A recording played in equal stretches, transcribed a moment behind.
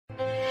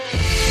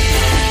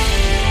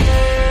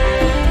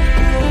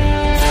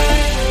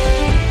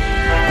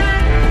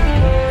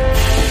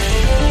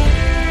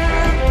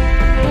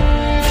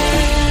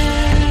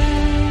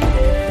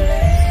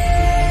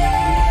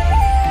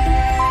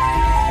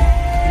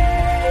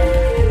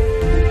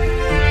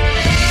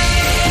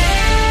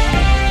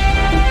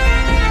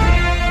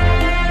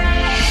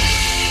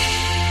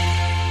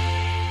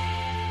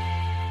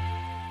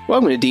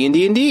Welcome to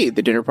D&D,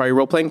 the Dinner Party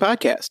Role-Playing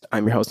Podcast.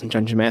 I'm your host and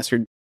Dungeon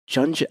Master,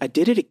 I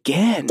did it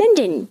again.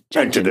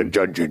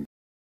 Dungeon.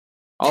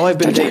 All I've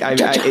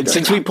been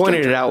since we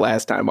pointed it out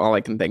last time, all I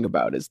can think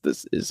about is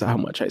how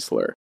much I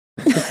slur.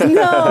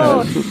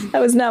 No, that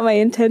was not my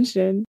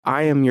intention.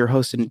 I am your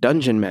host and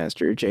Dungeon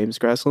Master, James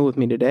Gressel. With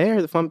me today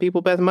are the fun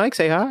people, Beth and Mike.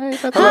 Say hi,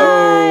 Beth.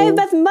 Hi,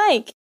 Beth and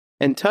Mike.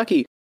 And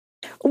Tucky.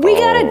 We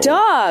got a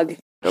dog.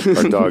 Yep,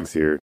 our dog's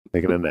here,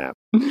 taking a nap.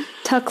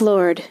 Tuck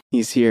Lord.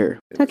 He's here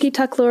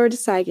Tuck Lord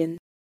Saigon.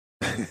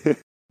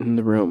 in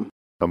the room.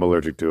 I'm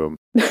allergic to him.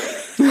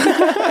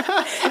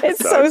 It's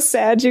so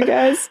sad, you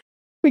guys.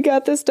 We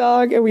got this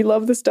dog and we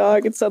love this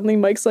dog, and suddenly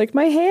Mike's like,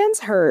 my hands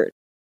hurt.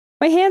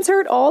 My hands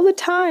hurt all the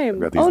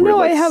time. Oh no,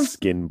 weird, I have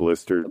skin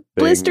blistered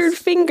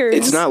fingers.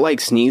 It's not like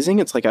sneezing.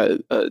 It's like a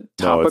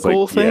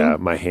topical thing. Yeah,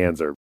 my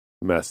hands are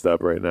messed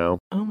up right now.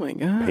 Oh my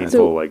god.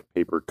 Painful, like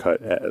paper cut.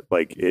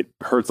 Like it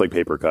hurts like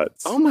paper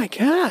cuts. Oh my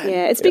god.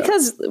 Yeah, it's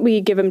because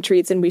we give him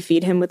treats and we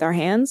feed him with our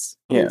hands.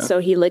 Yeah. And so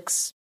he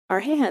licks our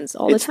hands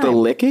all the time. It's the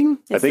licking?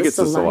 I think it's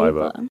the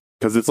saliva.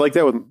 Because it's like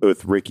that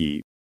with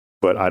Ricky,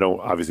 but I don't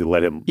obviously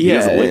let him. He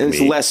doesn't lick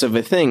it's me. less of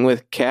a thing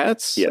with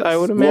cats, Yes. I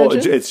would imagine.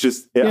 Well, it's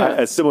just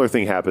a similar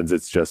thing happens.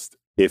 It's just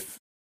if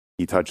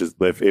he touches,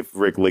 if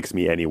Rick licks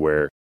me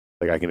anywhere,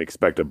 like I can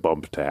expect a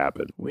bump to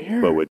happen.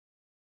 Weird. But with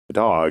a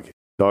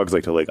dogs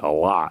like to lick a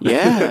lot.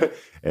 Yeah.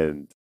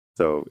 And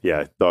so,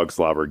 yeah, dog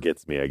slobber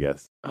gets me, I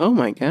guess. Oh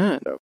my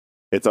god. So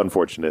it's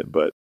unfortunate,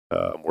 but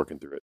I'm working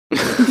through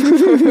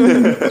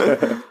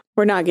it.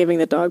 We're not giving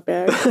the dog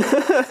back.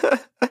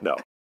 No,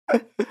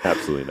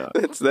 absolutely not.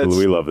 That's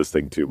We love this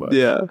thing too much.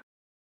 Yeah.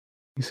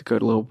 He's a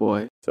good little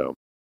boy. So,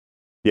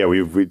 yeah,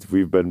 we've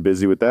been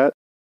busy with that.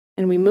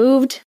 And we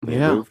moved.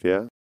 Yeah.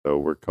 So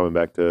we're coming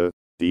back to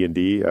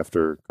D&D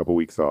after a couple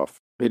weeks off.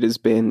 It has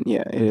been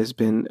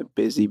a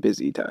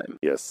busy time.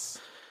 Yes.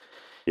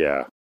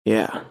 Yeah.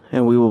 Yeah,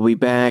 and we will be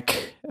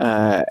back.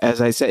 As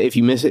I said, if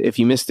you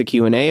missed the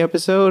Q&A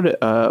episode,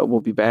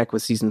 we'll be back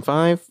with season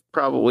 5,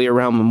 probably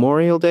around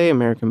Memorial Day,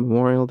 American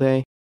Memorial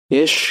Day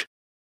ish,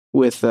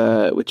 with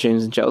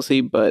James and Chelsea.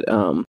 But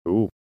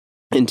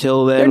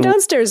until then, they're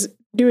downstairs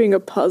doing a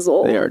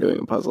puzzle. They are doing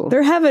a puzzle.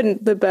 They're having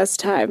the best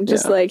time,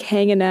 just like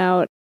hanging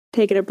out,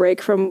 taking a break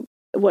from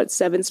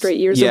 7 straight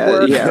years of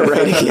work. Yeah,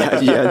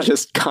 right. Yeah.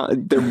 Just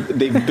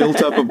they've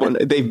built up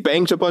they've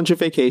banked a bunch of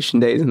vacation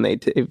days, and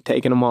they've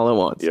taken them all at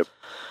once. Yep.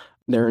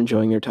 They're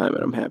enjoying their time,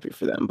 and I'm happy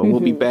for them. But we'll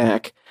be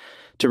back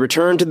to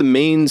return to the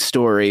main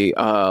story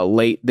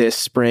late this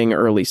spring,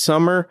 early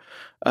summer.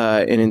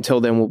 And until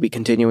then, we'll be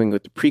continuing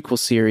with the prequel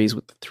series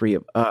with the three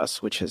of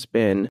us, which has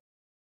been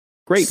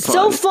great fun.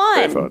 So fun.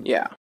 Very fun.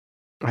 Yeah.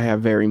 I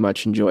have very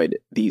much enjoyed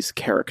these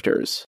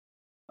characters.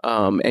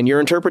 And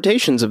your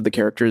interpretations of the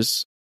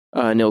characters,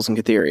 Nils and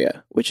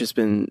Catheria, which has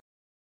been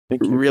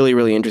really,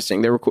 really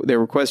interesting. There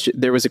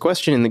was a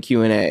question in the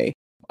Q&A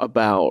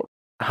about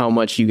how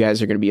much you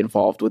guys are going to be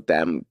involved with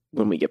them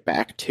when we get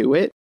back to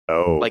it.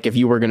 Oh. Like if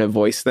you were going to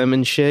voice them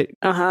and shit.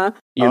 Uh-huh.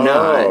 You're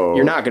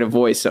not going to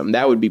voice them.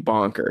 That would be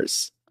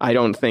bonkers. I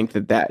don't think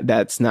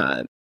that's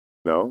not.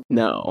 No?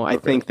 No, I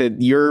Okay. think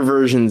that your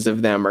versions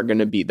of them are going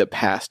to be the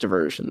past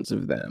versions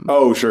of them.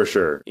 Oh,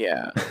 sure.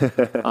 Yeah.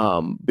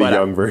 The but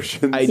young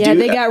version.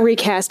 They got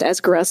recast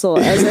as Gressel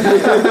as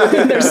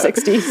in their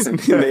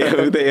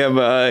 60s. they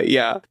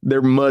have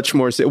they're much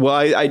more.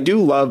 Well, I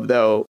do love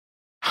though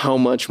how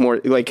much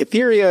more like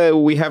Catheria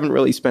we haven't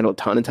really spent a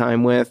ton of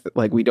time with.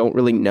 Like we don't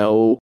really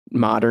know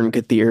modern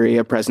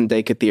Catheria, present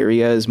day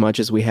Catheria as much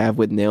as we have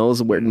with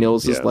Nils, where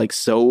Nils is like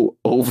so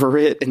over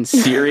it and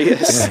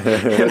serious.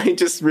 And I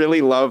just really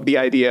love the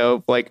idea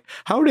of like,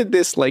 how did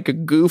this like a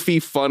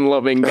goofy, fun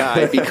loving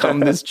guy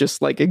become this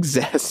just like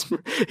exhausted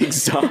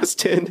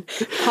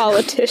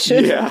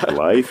politician? Yeah.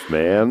 Life,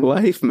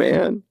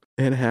 man.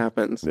 It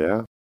happens.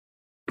 Yeah.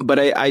 But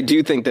I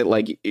do think that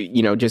like,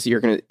 just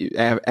you're going to,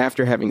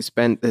 after having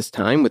spent this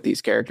time with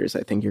these characters,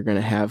 I think you're going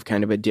to have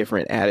kind of a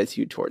different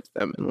attitude towards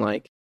them and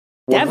like,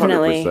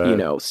 Definitely.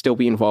 100%. Still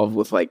be involved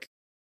with like,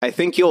 I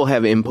think you'll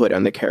have input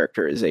on the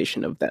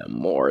characterization of them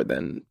more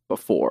than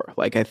before.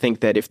 Like, I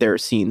think that if there are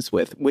scenes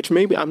with, which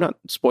maybe I'm not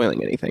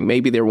spoiling anything,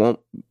 maybe there will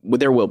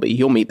be,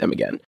 you'll meet them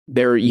again.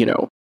 They're,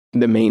 the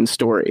main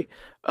story.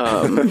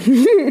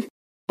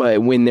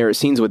 But when there are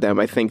scenes with them,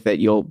 I think that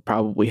you'll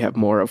probably have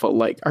more of a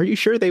like, are you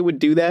sure they would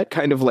do that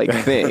kind of like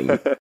thing?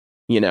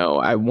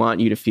 I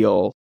want you to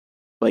feel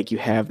like you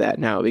have that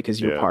now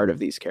because you're part of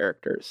these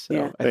characters.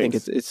 So I think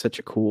it's such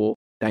a cool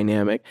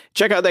dynamic.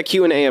 Check out that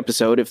Q&A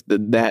episode if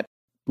the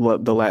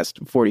last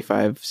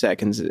 45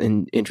 seconds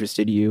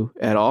interested you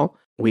at all.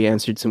 We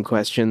answered some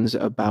questions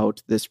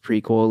about this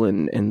prequel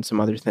and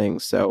some other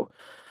things. So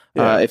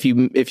if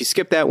you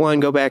skip that one,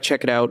 go back,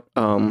 check it out.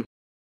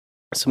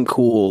 Some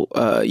cool,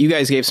 you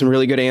guys gave some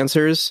really good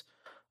answers.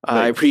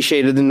 I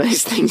appreciated the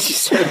nice things you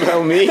said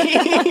about me,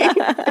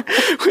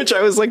 which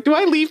I was like, do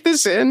I leave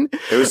this in?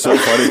 It was so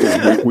funny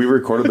because we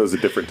recorded those at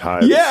different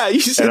times. Yeah,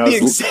 you said the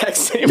exact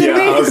same thing.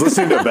 Yeah, I was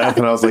listening to Beth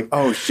and I was like,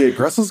 oh shit,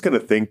 Gressel's going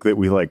to think that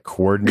we like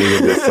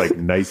coordinated this like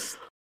nice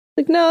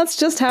Like, no, it's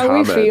just how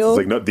comments. we feel. It's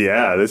like, no,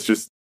 yeah, that's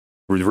just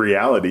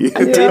reality.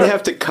 I did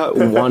have to cut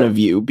one of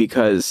you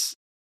because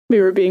we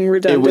were being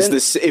redundant.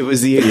 It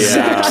was the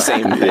exact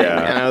same thing. Yeah.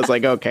 And I was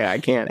like, okay, I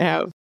can't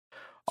have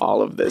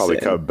all of this. Probably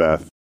cut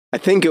Beth. I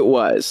think it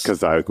was.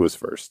 Because I was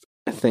first.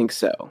 I think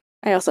so.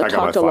 I also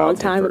talked a long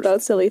time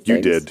about silly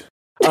things. You did.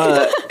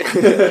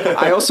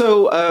 I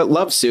also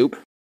love soup.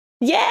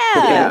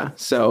 Yeah.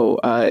 So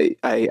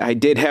I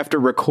did have to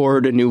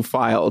record a new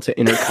file to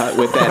intercut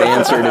with that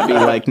answer to be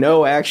like,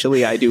 no,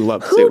 actually, I do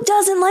love soup. Who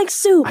doesn't like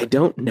soup? I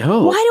don't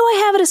know. Why do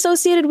I have it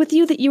associated with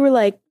you that you were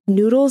like,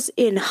 noodles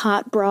in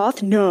hot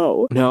broth?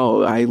 No.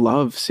 No, I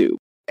love soup.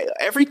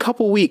 Every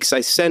couple weeks,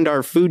 I send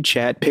our food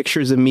chat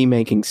pictures of me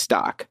making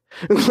stock.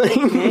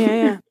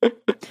 Yeah.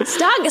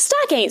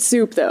 Stock ain't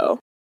soup, though.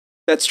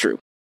 That's true.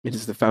 It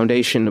is the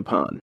foundation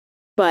upon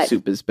but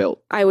soup is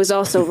built. I was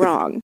also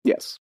wrong.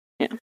 Yes.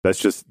 Yeah. That's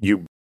just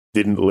you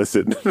didn't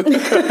listen.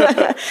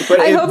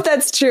 I hope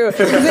that's true.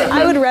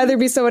 I would rather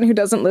be someone who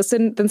doesn't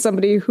listen than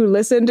somebody who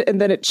listened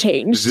and then it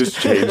changed. Just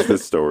change the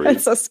story.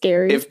 That's so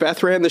scary. If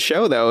Beth ran the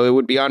show, though, it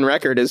would be on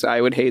record as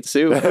I would hate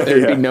soup.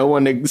 There'd be no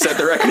one to set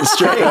the record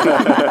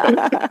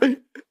straight.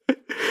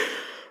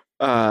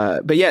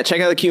 But yeah,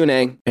 check out the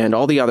Q&A and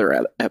all the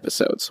other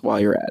episodes while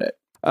you're at it.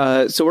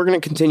 So we're going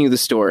to continue the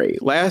story.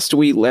 Last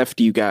we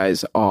left you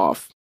guys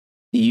off,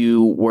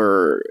 you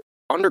were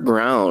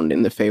underground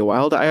in the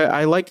Feywild.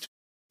 I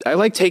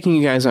like taking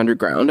you guys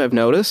underground. I've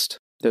noticed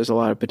there's a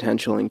lot of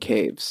potential in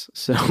caves,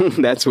 so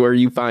that's where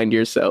you find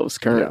yourselves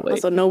currently.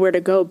 Also, nowhere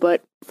to go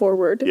but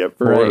forward. Yep,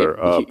 forward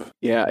or up.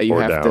 Yeah, you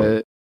have down.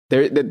 to.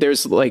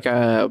 There's like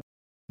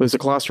there's a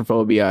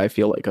claustrophobia. I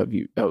feel like of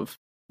you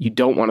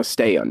don't want to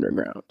stay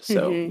underground.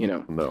 So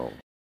no,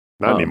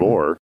 not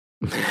anymore.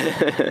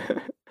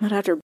 Not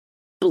after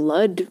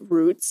blood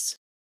roots.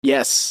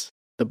 Yes.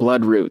 The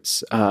blood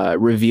roots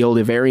revealed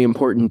a very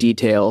important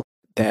detail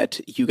that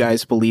you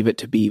guys believe it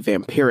to be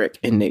vampiric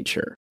in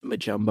nature.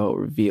 Majumbo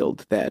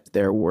revealed that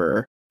there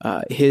were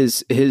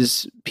his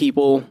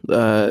people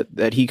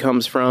that he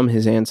comes from,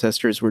 his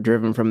ancestors were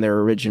driven from their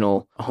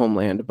original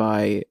homeland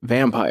by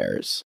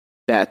vampires.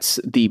 That's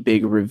the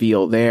big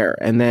reveal there.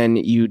 And then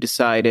you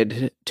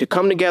decided to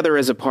come together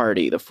as a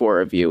party, the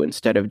four of you,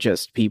 instead of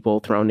just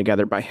people thrown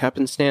together by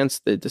happenstance.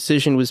 The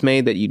decision was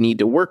made that you need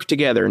to work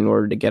together in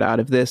order to get out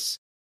of this.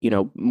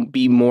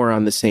 Be more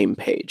on the same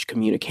page.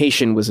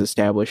 Communication was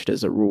established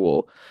as a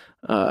rule.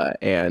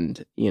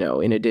 And,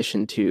 in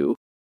addition to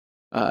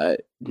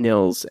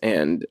Nils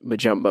and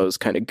Majumbo's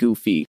kind of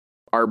goofy,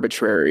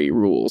 arbitrary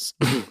rules.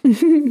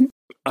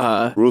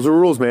 Rules are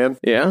rules, man.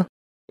 Yeah.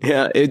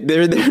 Yeah.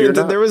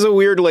 There was a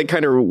weird, like,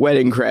 kind of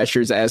Wedding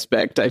Crashers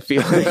aspect, I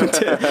feel like,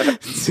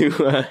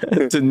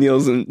 to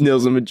Nils and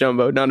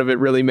Majumbo. None of it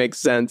really makes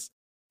sense.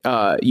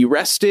 You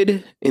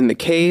rested in the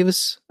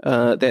caves,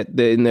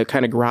 in the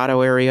kind of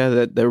grotto area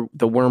that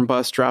the worm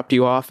bus dropped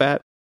you off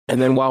at.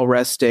 And then while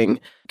resting,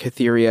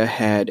 Kytheria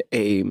had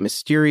a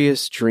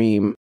mysterious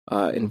dream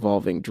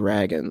involving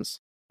dragons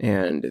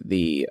and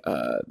the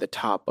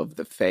top of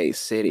the Fey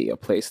City, a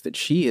place that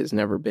she has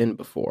never been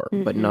before,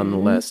 but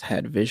nonetheless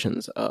had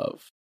visions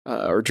of,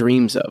 or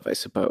dreams of, I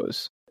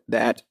suppose.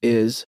 That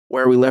is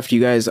where we left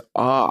you guys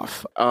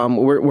off.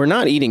 We're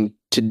not eating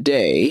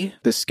today,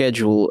 the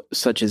schedule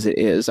such as it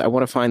is. I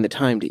want to find the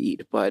time to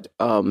eat, but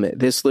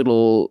this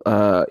little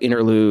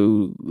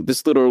interlude,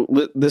 this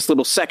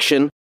little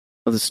section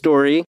of the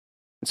story,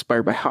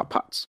 inspired by hot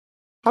pots.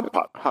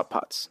 Hot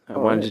pots. I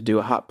wanted to do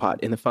a hot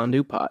pot in the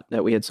fondue pot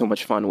that we had so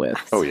much fun with.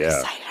 I'm so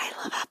excited. I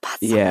love hot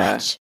pots so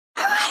much.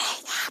 I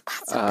want hot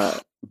pots so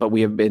much. But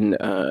we have been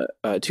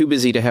too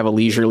busy to have a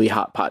leisurely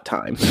hot pot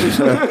time.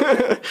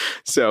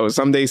 So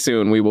someday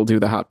soon we will do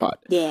the hot pot.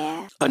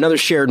 Yeah. Another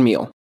shared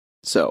meal.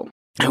 So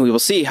we will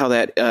see how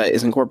that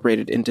is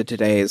incorporated into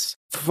today's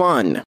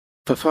fun.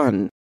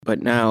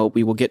 But now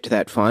we will get to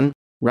that fun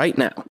right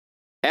now.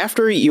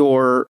 After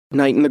your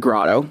night in the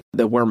grotto,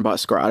 the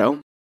Wormbus Grotto,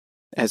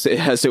 as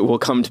it will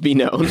come to be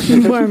known,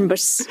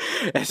 Wormbus,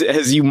 as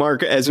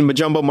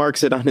Majumbo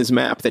marks it on his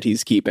map that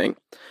he's keeping,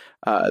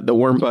 the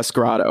Wormbus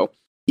Grotto.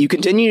 You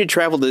continue to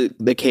travel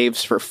the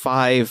caves for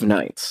 5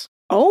 nights.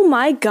 Oh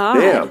my god!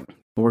 Damn.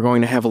 We're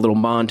going to have a little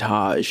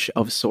montage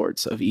of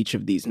sorts of each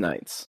of these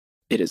nights.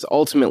 It is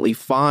ultimately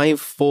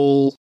 6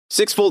 full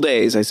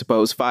days, I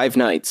suppose, 5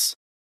 nights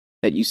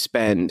that you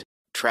spend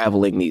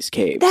traveling these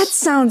caves. That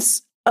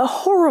sounds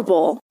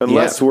horrible.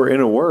 Unless we're in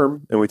a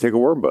worm and we take a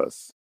worm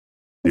bus.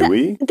 Do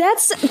we?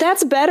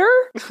 That's better?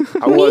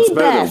 Well, it's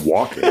better than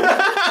walking.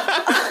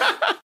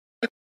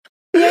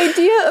 The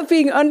idea of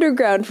being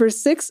underground for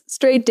 6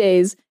 straight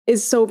days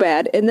is so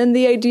bad. And then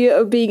the idea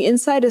of being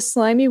inside a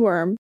slimy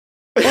worm.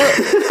 Or,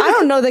 I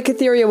don't know that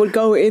Kytheria would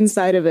go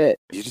inside of it.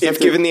 If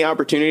given the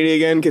opportunity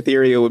again,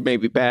 Kytheria would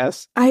maybe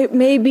pass.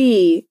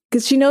 Maybe,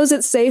 because she knows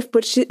it's safe,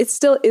 but it's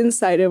still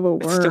inside of a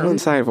worm. It's still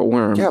inside of a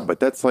worm. Yeah, but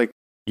that's like,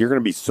 you're going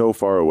to be so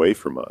far away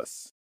from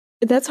us.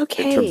 That's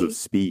okay. In terms of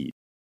speed.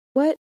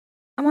 What?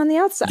 I'm on the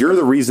outside. You're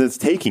the reason it's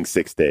taking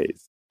 6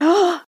 days.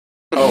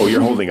 Oh,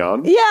 you're holding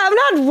on? Yeah, I'm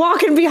not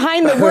walking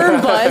behind the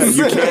worm bus.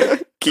 You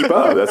can't. keep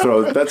up.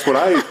 That's what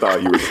I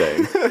thought you were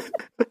saying.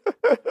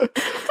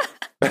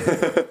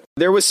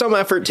 There was some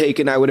effort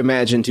taken, I would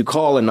imagine, to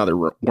call another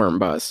worm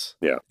bus.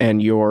 Yeah.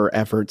 And your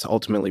efforts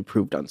ultimately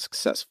proved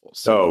unsuccessful.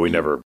 So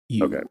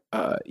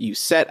you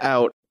set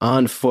out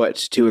on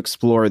foot to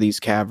explore these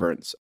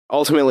caverns.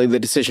 Ultimately, the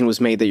decision was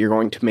made that you're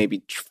going to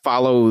maybe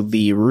follow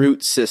the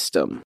root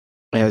system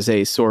as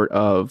a sort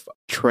of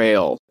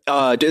trail.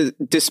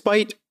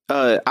 Despite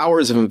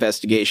hours of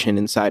investigation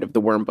inside of the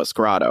worm bus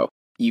grotto,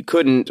 you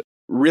couldn't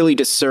really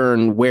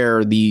discern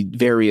where the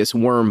various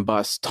worm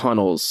bus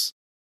tunnels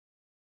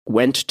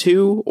went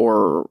to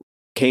or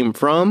came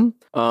from.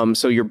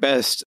 So your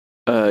best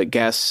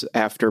guess,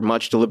 after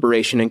much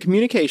deliberation and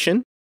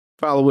communication,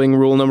 following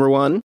rule number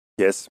 1,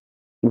 yes,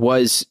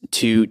 was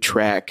to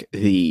track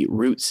the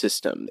root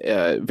system.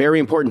 Very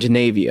important to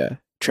Navia,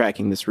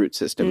 tracking this root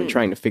system and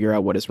trying to figure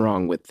out what is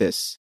wrong with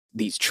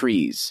these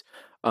trees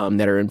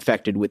that are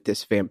infected with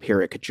this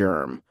vampiric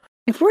germ.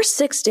 If we're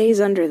 6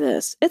 days under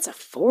this, it's a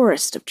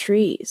forest of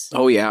trees.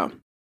 Oh, yeah.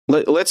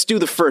 Let's do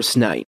the first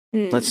night.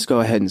 Let's go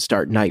ahead and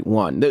start night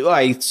 1.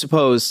 I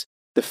suppose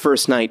the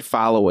first night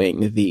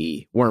following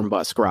the worm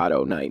bus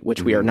grotto night,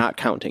 which we are not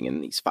counting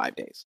in these 5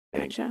 days.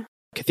 Gotcha.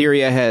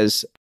 Catheria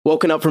has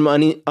woken up from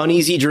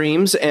uneasy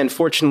dreams and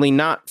fortunately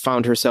not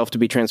found herself to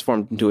be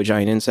transformed into a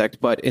giant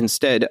insect, but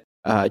instead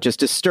just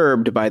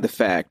disturbed by the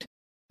fact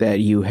that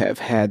you have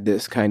had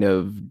this kind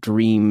of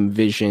dream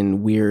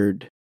vision,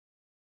 weird,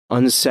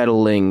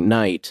 unsettling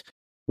night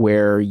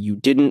where you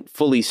didn't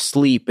fully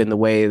sleep in the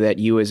way that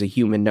you as a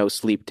human know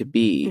sleep to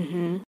be.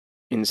 Mm-hmm.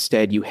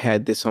 Instead, you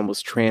had this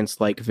almost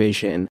trance-like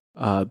vision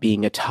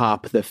being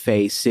atop the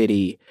Fey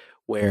city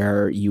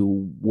where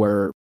you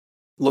were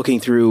looking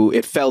through,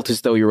 it felt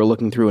as though you were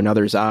looking through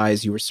another's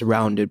eyes. You were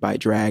surrounded by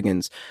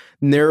dragons.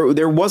 And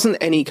there wasn't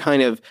any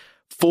kind of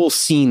full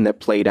scene that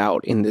played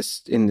out in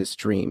this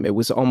dream. It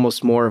was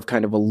almost more of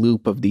kind of a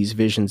loop of these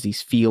visions,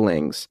 these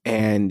feelings,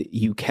 and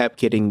you kept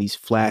getting these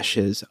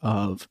flashes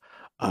of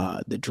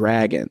the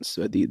dragons,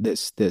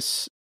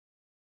 this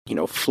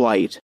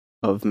flight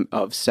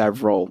of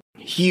several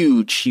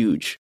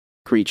huge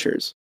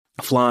creatures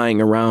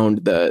flying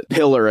around the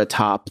pillar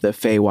atop the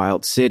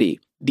Feywild city.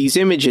 These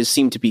images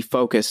seem to be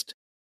focused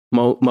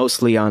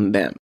mostly on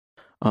them,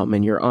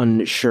 and you're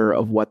unsure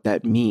of what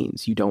that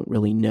means. You don't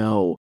really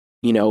know.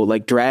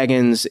 Like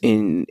dragons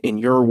in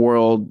your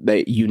world,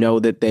 that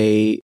that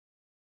they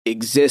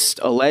exist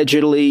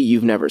allegedly.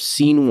 You've never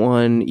seen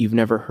one. You've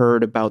never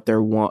heard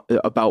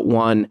about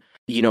one.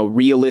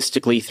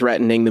 Realistically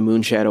threatening the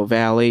Moonshadow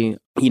Valley.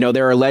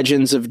 There are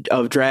legends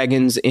of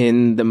dragons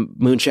in the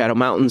Moonshadow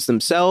Mountains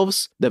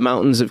themselves. The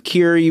mountains of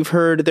Kyr, you've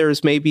heard there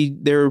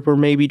were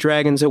maybe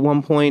dragons at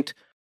one point.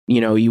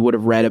 You would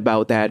have read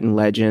about that in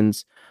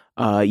legends.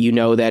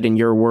 That in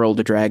your world,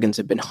 the dragons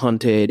have been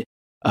hunted.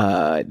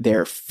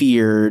 They're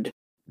feared.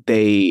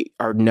 They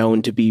are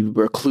known to be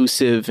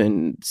reclusive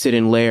and sit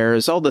in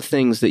lairs. All the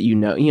things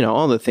that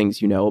all the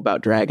things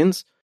about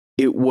dragons.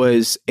 It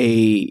was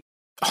a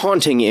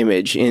haunting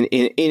image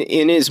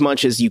in as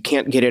much as you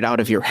can't get it out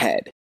of your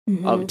head,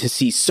 to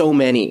see so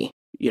many,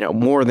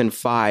 more than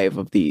 5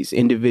 of these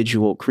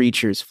individual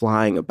creatures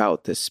flying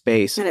about this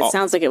space. And it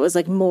sounds like it was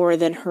like more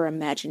than her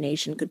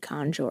imagination could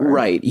conjure.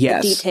 Right,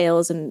 yes. The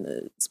details and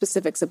the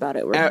specifics about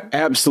it were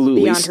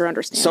absolutely beyond her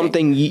understanding.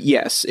 Something,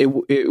 yes,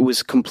 it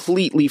was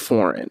completely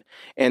foreign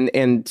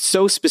and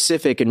so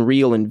specific and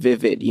real and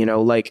vivid,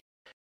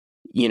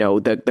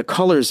 the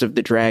colors of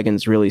the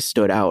dragons really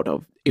stood out.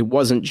 It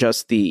wasn't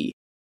just the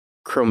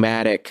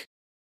chromatic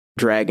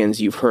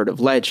dragons you've heard of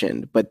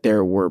legend, but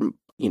there were,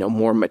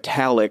 more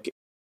metallic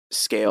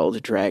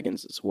scaled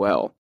dragons as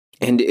well.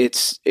 And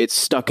it's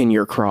stuck in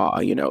your craw,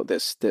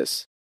 this,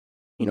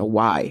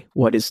 why?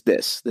 What is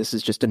this? This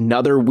is just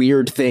another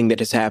weird thing that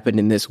has happened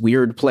in this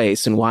weird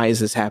place. And why is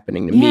this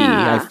happening to me?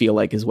 I feel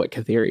like is what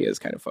Catheria is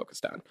kind of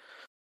focused on.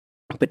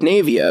 But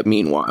Navia,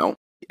 meanwhile,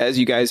 as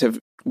you guys have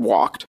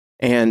walked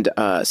and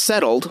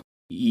settled,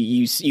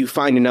 you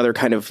find another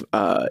kind of,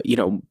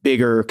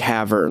 bigger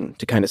cavern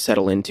to kind of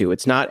settle into.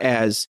 It's not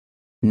as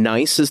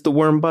nice as the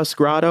Worm Bus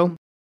Grotto.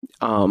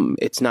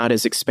 It's not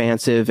as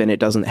expansive, and it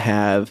doesn't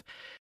have,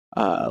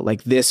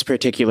 like this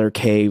particular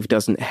cave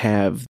doesn't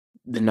have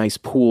the nice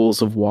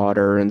pools of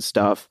water and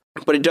stuff.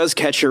 But it does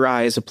catch your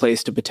eye as a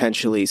place to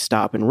potentially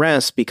stop and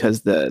rest,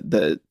 because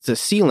the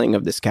ceiling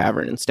of this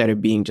cavern, instead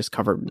of being just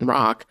covered in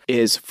rock,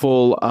 is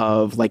full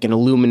of like an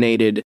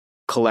illuminated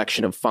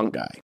collection of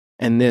fungi.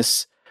 And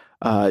this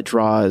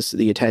draws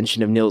the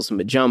attention of Nils and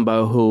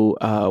Majumbo, who,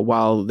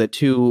 while the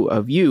two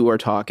of you are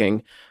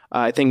talking,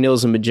 I think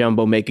Nils and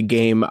Majumbo make a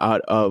game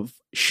out of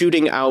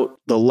shooting out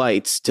the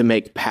lights to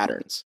make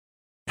patterns.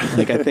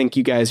 Like, I think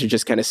you guys are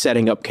just kind of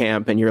setting up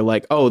camp, and you're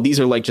like, oh, these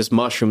are like just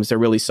mushrooms. They're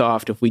really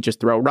soft. If we just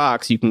throw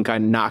rocks, you can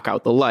kind of knock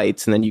out the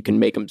lights, and then you can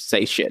make them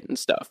say shit and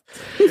stuff.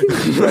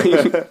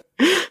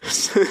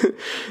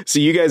 So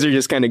you guys are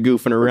just kind of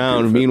goofing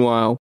around.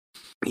 Meanwhile,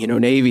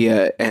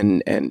 Navia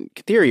and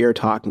Catheria are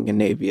talking, and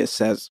Navia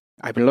says,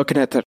 I've been looking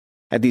at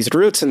these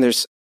roots, and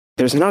there's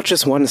there's not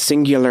just one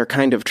singular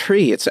kind of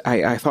tree.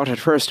 I thought at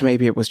first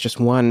maybe it was just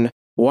one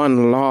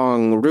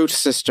long root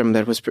system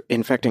that was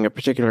infecting a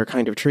particular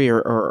kind of tree,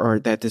 or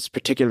that this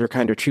particular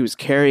kind of tree was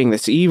carrying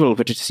this evil.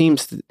 But it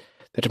seems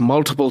that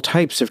multiple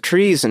types of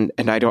trees, and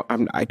I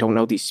don't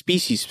know these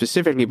species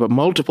specifically, but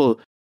multiple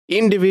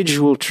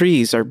individual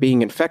trees are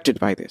being infected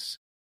by this,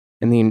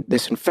 and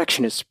this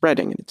infection is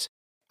spreading. And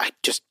I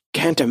just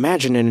can't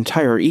imagine an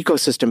entire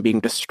ecosystem being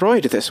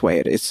destroyed this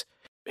way. It's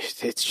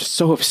just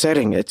so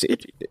upsetting.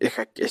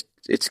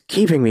 It's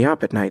keeping me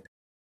up at night.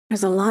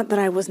 There's a lot that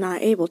I was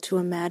not able to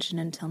imagine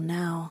until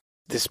now.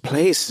 This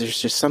place,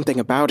 there's just something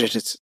about it.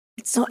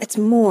 It's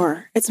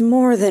more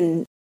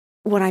than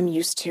what I'm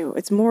used to.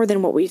 It's more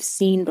than what we've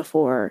seen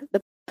before.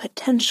 The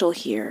potential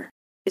here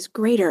is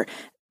greater.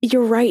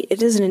 You're right.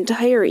 It is an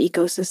entire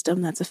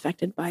ecosystem that's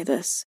affected by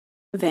this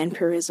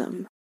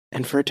vampirism.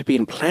 And for it to be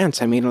in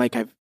plants, I mean, like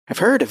I've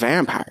heard of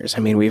vampires. I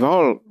mean, we've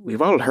all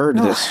heard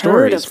the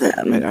stories,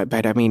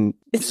 but I mean,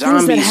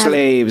 zombie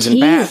slaves and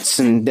bats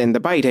and the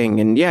biting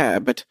and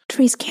but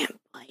trees can't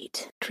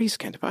bite. Trees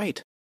can't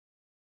bite.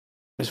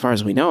 As far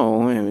as we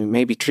know, I mean,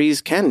 maybe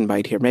trees can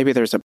bite here. Maybe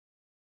there's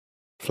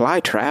fly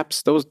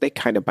traps. Those, they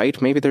kind of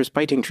bite. Maybe there's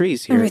biting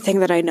trees here. Everything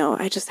that I know,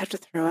 I just have to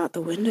throw out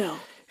the window.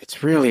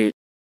 It's really,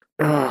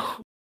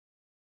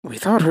 we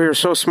thought we were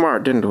so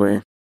smart, didn't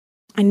we?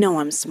 I know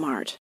I'm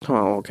smart.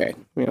 Oh, okay.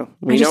 Yeah,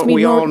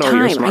 we all know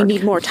you're smart. I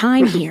need more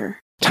time here.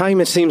 Time,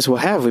 it seems, we'll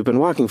have. We've been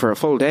walking for a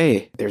full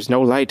day. There's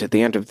no light at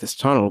the end of this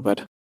tunnel,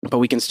 but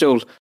we can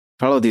still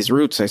follow these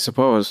routes, I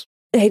suppose.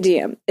 Hey,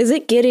 DM, is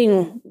it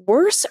getting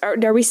worse?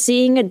 Are we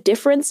seeing a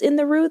difference in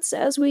the routes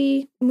as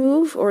we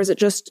move, or is it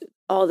just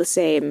all the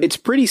same? It's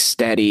pretty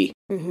steady.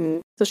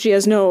 Mm-hmm. So she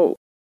has no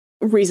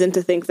reason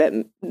to think that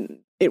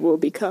it will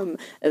become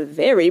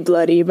very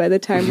bloody by the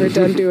time we're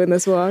done doing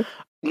this walk?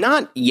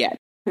 Not yet.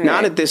 All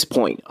Not right. At this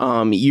point.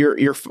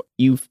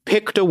 You've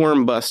picked a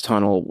worm bust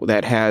tunnel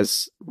that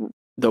has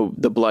the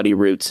bloody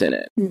roots in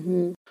it.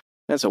 Mm-hmm.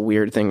 That's a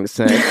weird thing to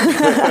say.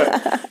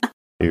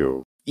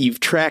 Ew.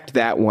 You've tracked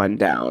that one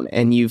down,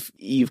 and you've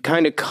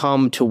kind of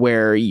come to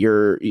where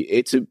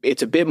it's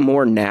a bit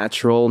more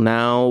natural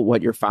now.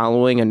 What you're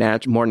following,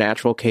 more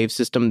natural cave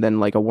system than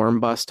like a worm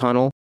bust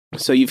tunnel.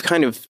 So you've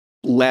kind of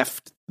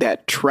left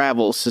that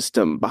travel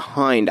system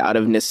behind out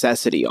of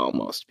necessity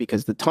almost,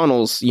 because the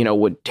tunnels,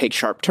 would take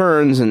sharp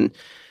turns, and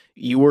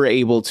you were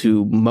able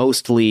to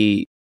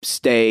mostly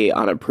stay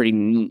on a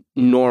pretty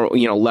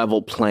normal,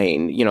 level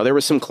plane. There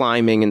was some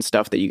climbing and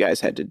stuff that you guys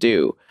had to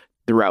do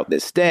throughout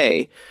this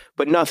day,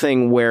 but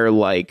nothing where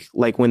like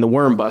when the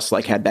worm bust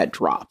had that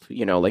drop,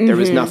 there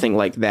was nothing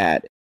like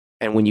that.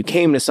 And when you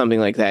came to something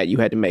like that, you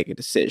had to make a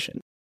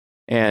decision.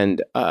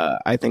 And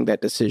I think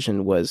that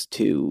decision was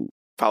to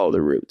follow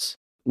the roots.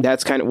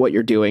 That's kind of what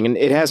you're doing. And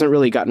it hasn't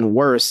really gotten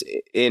worse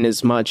in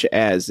as much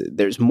as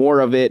there's more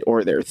of it,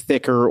 or they're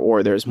thicker,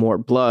 or there's more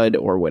blood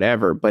or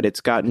whatever. But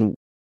it's gotten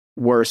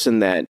worse in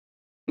that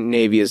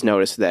Navy has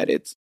noticed that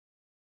it's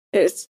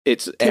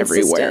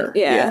everywhere.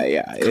 Yeah.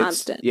 It's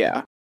constant.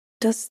 Yeah.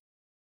 Does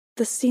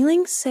the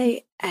ceiling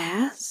say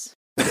ass?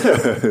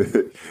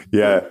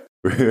 Yeah.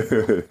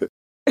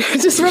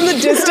 Just from the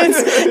distance,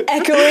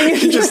 echoing.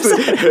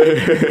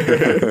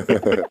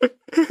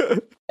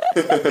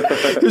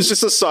 There's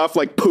just a soft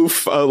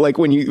poof, like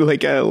when you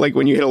hit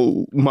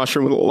a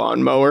mushroom with a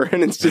lawnmower,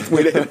 and it's just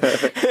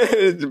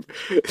the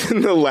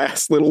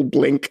last little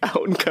blink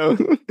out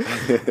cone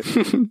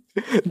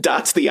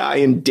dots the I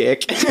in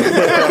dick.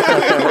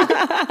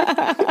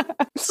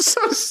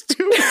 So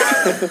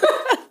stupid.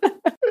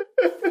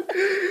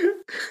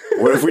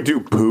 What if we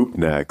do poop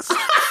next?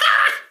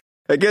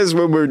 I guess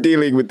when we're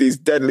dealing with these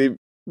deadly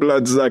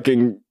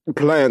blood-sucking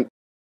plant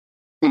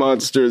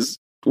monsters,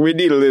 we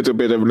need a little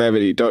bit of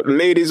levity.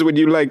 Ladies, would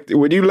you like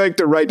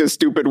to write a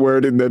stupid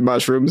word in the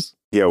mushrooms?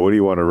 Yeah, what do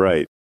you want to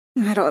write?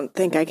 I don't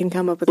think I can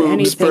come up with Boobs,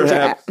 anything.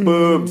 Perhaps.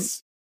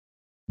 Boobs.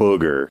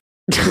 Booger.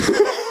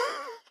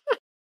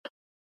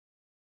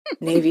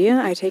 Navia,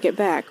 I take it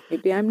back.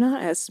 Maybe I'm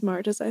not as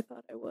smart as I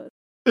thought I was.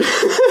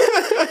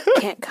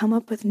 Can't come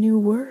up with new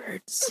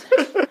words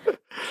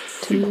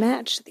to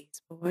match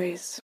these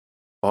boys.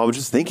 Well, I was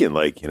just thinking,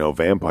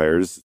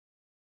 vampires.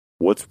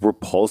 What's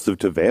repulsive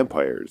to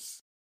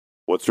vampires?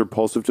 What's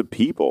repulsive to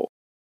people?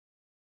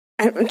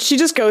 And she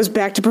just goes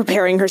back to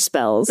preparing her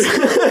spells.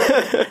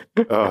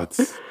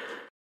 It's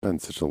been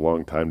such a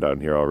long time down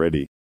here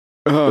already.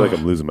 I feel like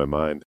I'm losing my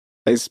mind.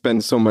 I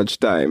spend so much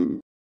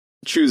time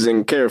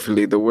choosing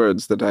carefully the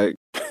words that I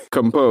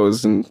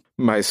compose and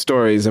my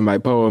stories and my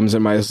poems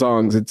and my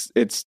songs.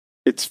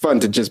 It's fun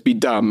to just be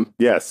dumb.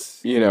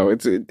 Yes.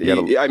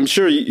 I'm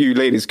sure you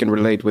ladies can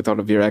relate with all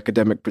of your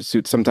academic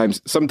pursuits.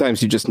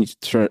 Sometimes you just need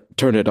to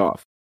turn it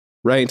off,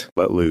 right?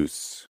 Let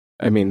loose.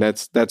 I mean,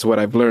 that's what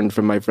I've learned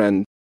from my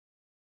friend.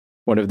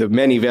 One of the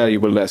many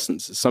valuable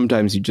lessons.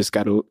 Sometimes you just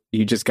gotta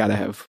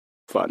have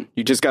fun.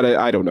 You just gotta,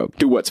 I don't know,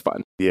 do what's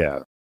fun. Yeah.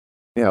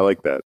 Yeah, I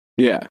like that.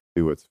 Yeah.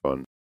 Do what's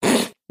fun.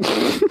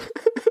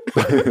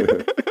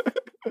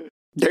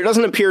 There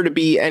doesn't appear to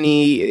be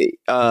any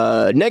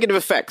negative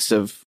effects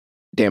of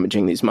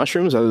damaging these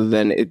mushrooms other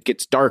than it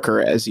gets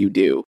darker as you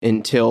do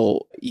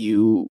until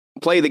you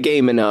play the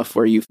game enough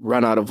where you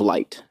run out of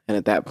light. And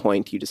at that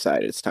point, you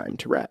decide it's time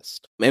to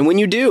rest. And when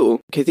you do,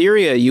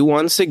 Kytheria, you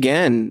once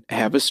again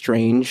have a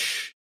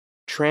strange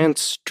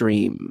trance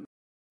dream.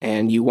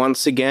 And you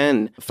once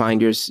again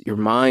find your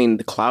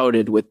mind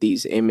clouded with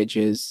these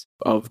images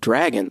of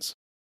dragons.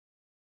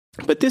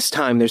 But this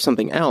time, there's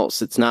something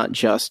else. It's not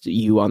just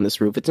you on this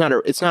roof. It's not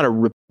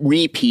a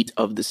repeat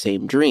of the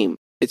same dream.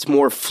 It's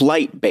more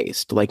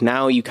flight-based. Like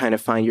now you kind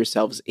of find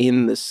yourselves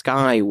in the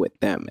sky with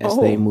them as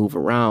they move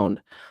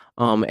around.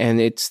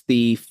 And it's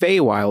the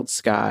Feywild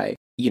sky,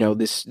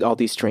 all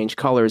these strange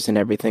colors and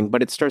everything,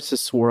 but it starts to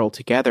swirl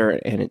together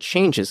and it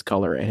changes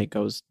color and it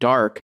goes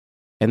dark.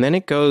 And then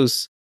it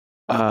goes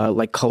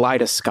like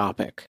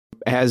kaleidoscopic.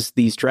 As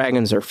these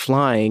dragons are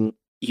flying,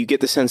 you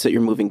get the sense that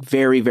you're moving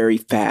very, very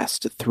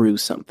fast through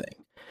something.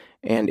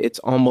 And it's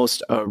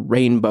almost a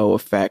rainbow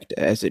effect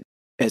as it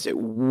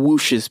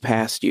whooshes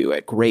past you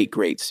at great,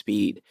 great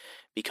speed,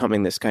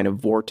 becoming this kind of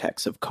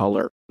vortex of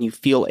color. You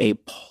feel a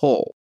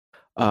pull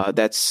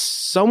that's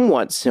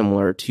somewhat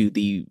similar to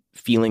the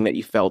feeling that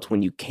you felt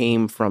when you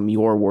came from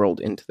your world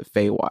into the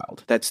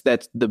Feywild. That's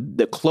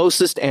the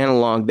closest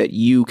analog that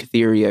you,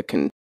 Kytheria,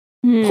 can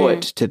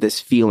put to this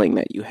feeling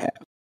that you have.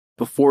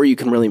 Before you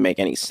can really make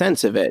any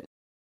sense of it,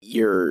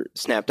 you're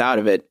snapped out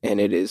of it, and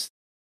it is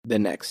the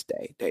next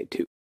day, day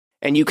 2.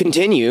 And you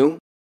continue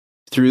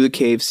through the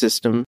cave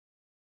system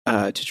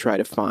to try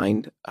to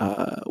find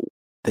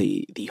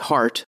the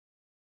heart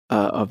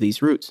of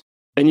these roots.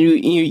 And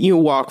you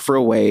walk for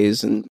a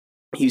ways, and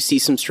you see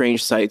some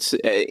strange sights.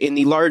 In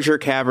the larger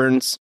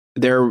caverns,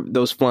 there are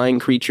those flying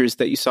creatures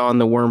that you saw in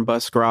the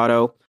Wormbus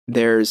Grotto.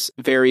 There's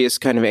various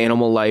kind of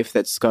animal life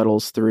that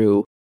scuttles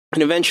through.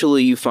 And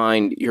eventually you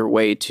find your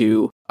way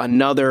to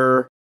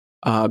another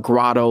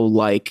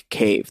grotto-like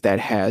cave that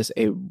has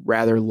a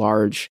rather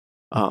large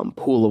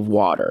pool of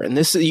water. And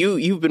this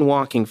you've been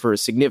walking for a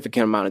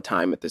significant amount of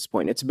time at this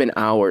point. It's been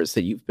hours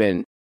that you've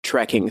been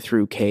trekking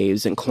through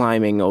caves and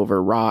climbing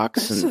over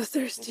rocks. I'm and so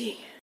thirsty.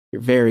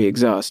 You're very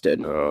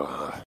exhausted.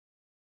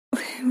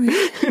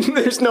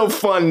 There's no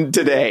fun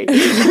today.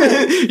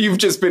 You've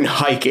just been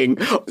hiking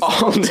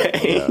all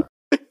day.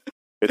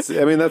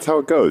 Yeah. That's how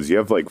it goes. You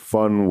have like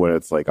fun when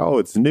it's like, oh,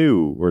 it's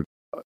new.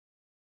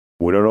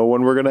 We don't know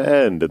when we're going to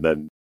end. And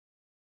then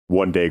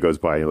one day goes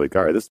by and you're like,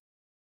 all right, let's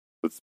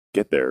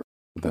get there.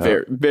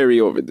 Very, very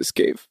over this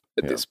cave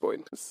at this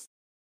point. This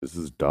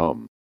is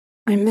dumb.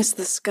 I miss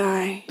the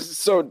sky. It's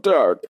so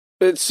dark.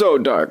 It's so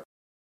dark.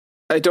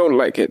 I don't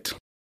like it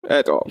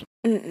at all.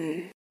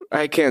 Mm-mm.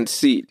 I can't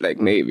see like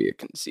Navia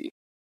can see.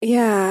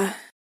 Yeah.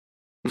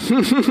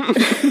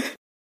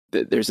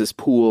 There's this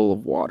pool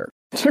of water.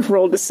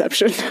 Roll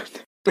deception.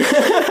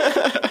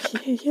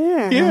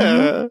 Yeah.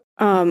 Yeah.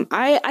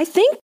 I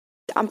think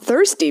I'm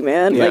thirsty,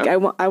 man. Yeah. Like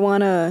I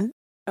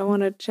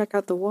wanna check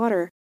out the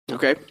water.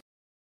 Okay.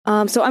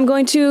 So I'm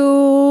going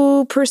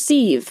to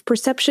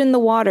perception the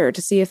water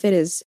to see if it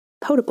is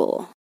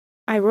potable.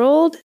 I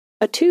rolled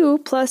a 2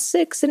 plus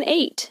 6, an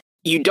 8.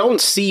 You don't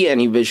see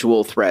any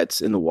visual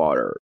threats in the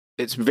water.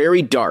 It's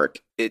very dark.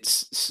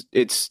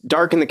 It's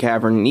dark in the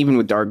cavern, and even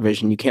with dark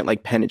vision, you can't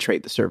like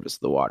penetrate the surface of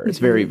the water. It's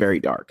very, very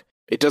dark.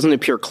 It doesn't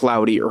appear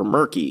cloudy or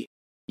murky,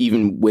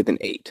 even with an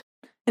 8.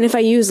 And if I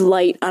use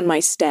light on my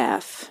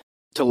staff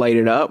to light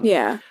it up?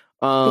 Yeah.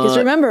 Because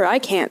remember, I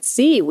can't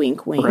see,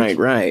 wink, wink.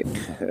 Right.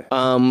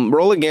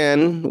 Roll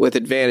again with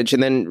advantage,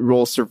 and then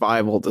roll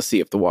survival to see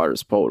if the water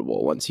is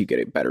potable once you get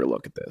a better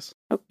look at this.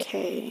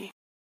 Okay.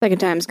 Second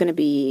time is going to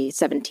be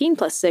 17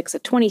 plus 6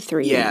 at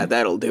 23. Yeah,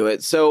 that'll do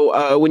it.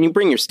 So when you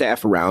bring your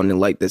staff around and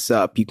light this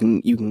up, you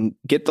can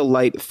get the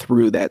light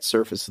through that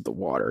surface of the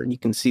water, and you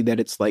can see that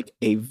it's like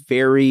a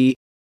very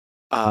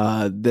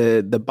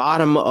the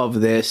bottom of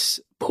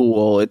this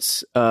pool.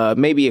 It's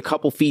maybe a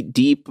couple feet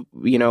deep.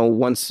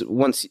 Once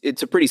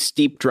it's a pretty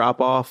steep drop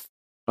off,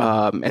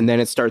 and then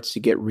it starts to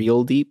get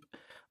real deep.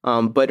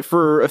 But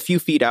for a few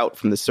feet out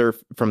from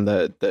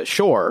the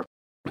shore,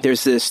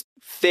 there's this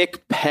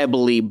thick,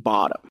 pebbly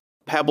bottom,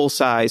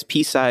 pebble-sized,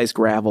 pea-sized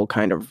gravel,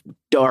 kind of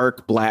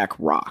dark black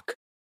rock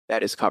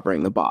that is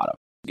covering the bottom.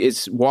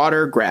 It's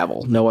water,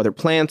 gravel, no other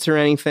plants or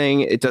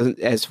anything. It doesn't,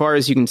 as far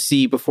as you can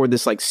see before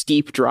this like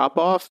steep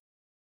drop-off,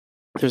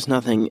 there's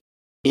nothing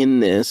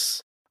in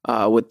this.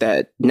 With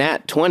that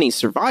nat 20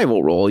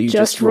 survival roll you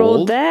just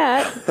rolled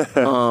that.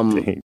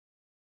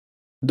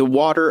 The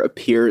water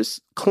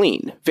appears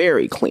clean,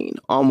 very clean,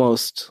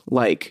 almost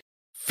like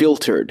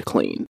filtered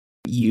clean.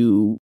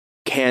 You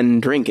can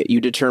drink it. You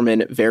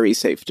determine it very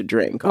safe to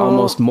drink,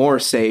 almost more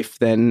safe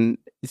than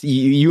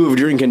you have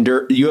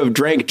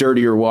drank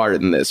dirtier water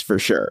than this for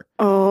sure.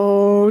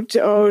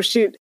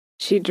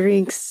 She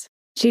drinks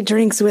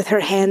with her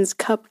hands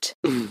cupped.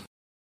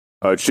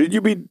 Should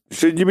you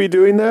be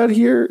doing that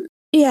here?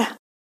 Yeah.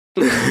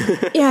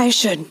 Yeah, I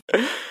should.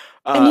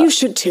 And you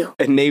should too.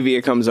 And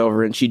Navia comes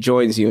over and she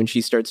joins you and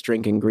she starts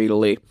drinking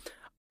greedily.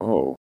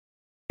 Oh.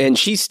 And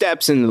she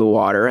steps into the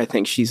water. I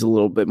think she's a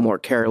little bit more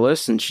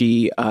careless, and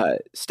she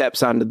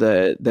steps onto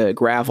the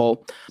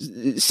gravel.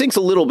 Sinks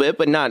a little bit,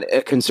 but not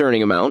a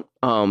concerning amount.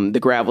 The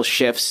gravel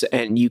shifts,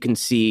 and you can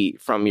see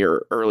from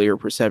your earlier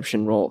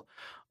perception roll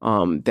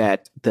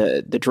that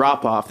the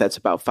drop off that's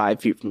about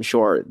 5 feet from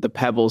shore, the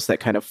pebbles that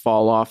kind of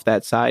fall off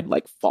that side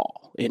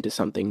fall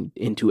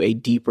into a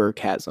deeper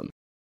chasm.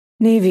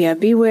 Navia,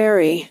 be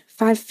wary.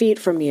 5 feet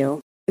from you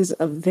is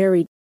a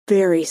very,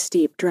 very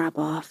steep drop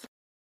off.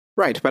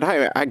 Right, but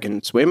I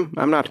can swim.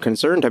 I'm not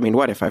concerned. I mean,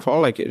 what if I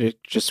fall? I could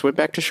just swim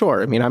back to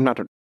shore. I mean, I'm not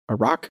a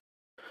rock.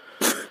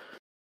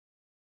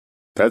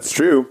 That's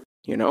true.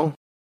 You know?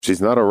 She's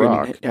not a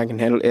rock. I can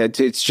handle it.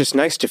 It's just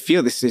nice to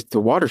feel this.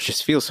 The water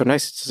just feels so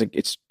nice.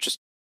 It's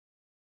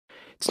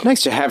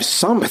nice to have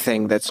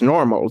something that's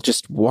normal.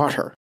 Just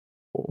water.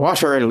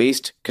 Water, at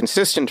least.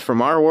 Consistent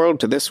from our world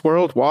to this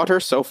world.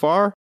 Water, so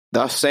far,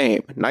 the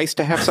same. Nice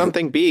to have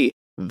something be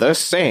the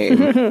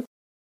same.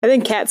 I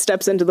think Kat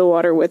steps into the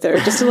water with her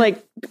just to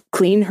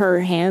clean her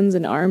hands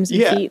and arms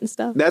and feet and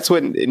stuff. That's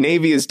what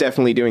Navy is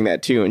definitely doing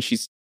that too. And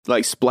she's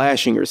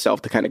splashing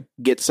herself to kind of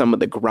get some of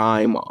the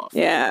grime off.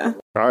 Yeah.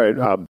 All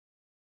right.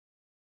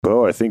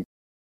 Bo, I think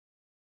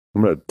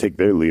I'm going to take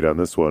their lead on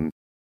this one.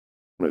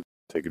 I'm going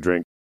to take a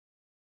drink.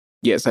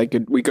 Yes,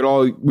 we could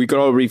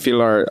all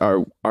refill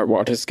our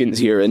water skins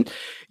here, and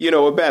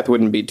a bath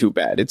wouldn't be too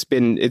bad. It's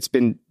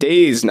been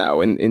days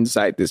now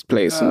inside this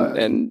place,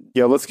 and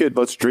yeah, let's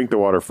drink the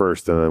water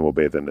first, and then we'll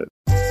bathe in it.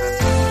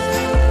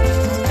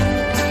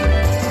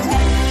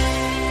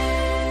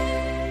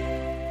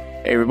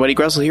 Hey everybody,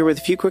 Gruzzle here with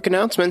a few quick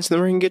announcements, and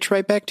then we're going to get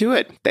right back to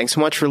it. Thanks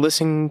so much for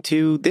listening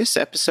to this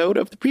episode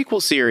of the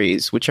prequel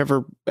series,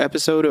 whichever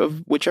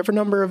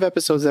number of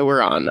episodes that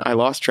we're on. I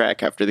lost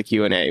track after the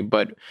Q&A,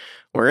 but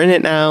we're in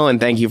it now, and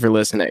thank you for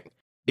listening.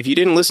 If you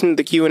didn't listen to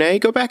the Q&A,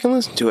 go back and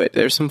listen to it.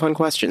 There's some fun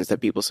questions that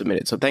people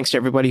submitted. So thanks to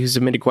everybody who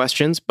submitted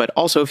questions. But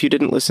also, if you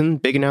didn't listen,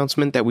 big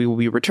announcement that we will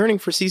be returning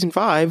for Season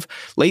 5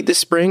 late this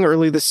spring,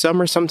 early this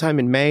summer, sometime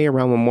in May,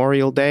 around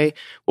Memorial Day.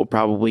 We'll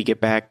probably get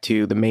back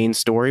to the main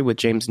story with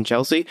James and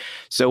Chelsea.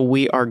 So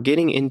we are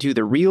getting into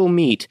the real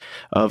meat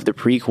of the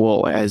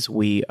prequel as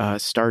we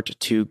start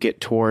to get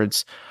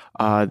towards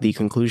the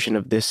conclusion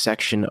of this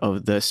section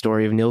of the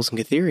story of Nils and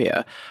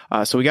Cytheria.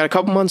 So we got a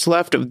couple months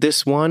left of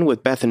this one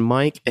with Beth and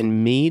Mike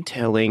and me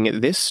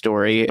telling this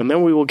story, and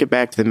then we will get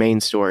back to the main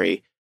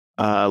story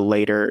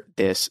later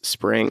this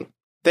spring.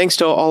 Thanks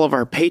to all of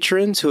our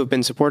patrons who have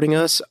been supporting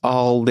us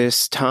all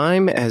this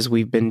time as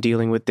we've been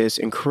dealing with this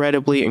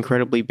incredibly,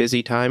 incredibly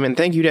busy time. And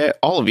thank you to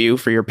all of you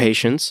for your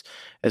patience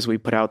as we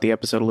put out the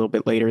episode a little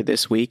bit later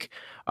this week.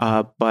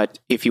 But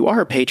if you are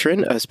a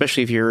patron,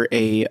 especially if you're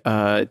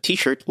a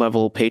t-shirt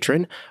level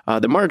patron,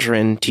 the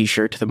Margarine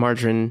t-shirt, the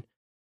Margarine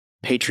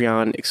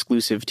Patreon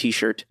exclusive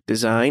t-shirt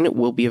design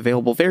will be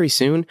available very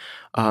soon.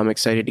 I'm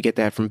excited to get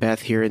that from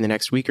Beth here in the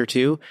next week or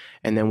two,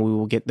 and then we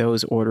will get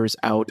those orders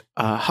out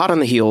hot on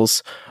the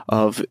heels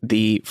of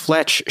the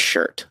Fletch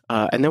shirt.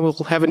 And then we'll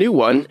have a new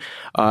one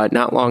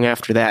not long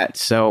after that.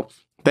 So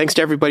thanks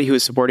to everybody who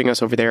is supporting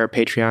us over there at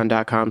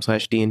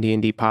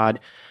patreon.com/DNDndpod.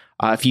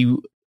 If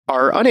you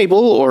are unable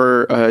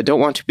or don't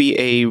want to be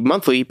a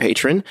monthly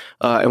patron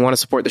and want to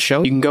support the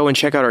show, you can go and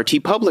check out our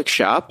TeePublic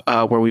shop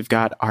where we've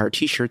got our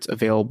t-shirts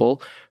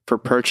available for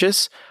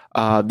purchase.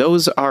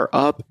 Those are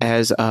up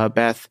as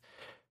Beth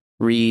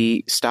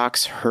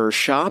restocks her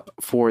shop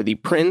for the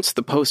prints,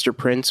 the poster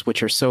prints,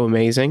 which are so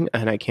amazing,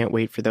 and I can't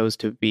wait for those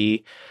to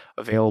be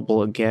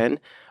available again.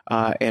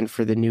 And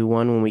for the new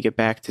one, when we get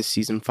back to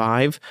Season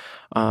 5,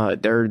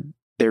 they're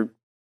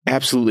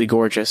absolutely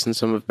gorgeous and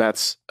some of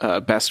Beth's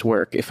best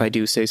work, if I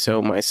do say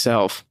so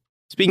myself.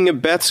 Speaking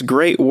of Beth's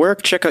great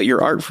work, check out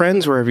Your Art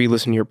Friends wherever you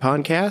listen to your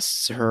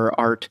podcasts, her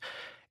art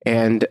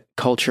and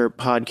culture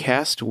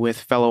podcast with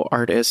fellow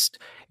artist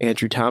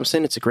Andrew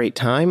Thompson. It's a great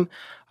time.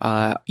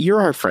 Your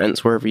Art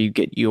Friends wherever you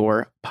get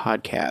your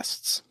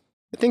podcasts.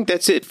 I think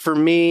that's it for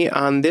me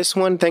on this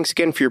one. Thanks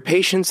again for your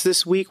patience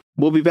this week.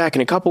 We'll be back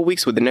in a couple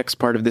weeks with the next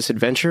part of this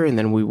adventure, and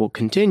then we will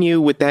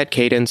continue with that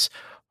cadence,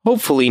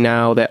 hopefully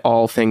now that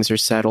all things are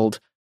settled,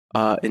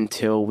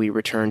 until we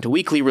return to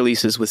weekly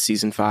releases with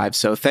Season 5.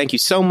 So thank you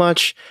so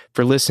much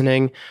for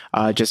listening.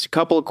 Just a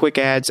couple of quick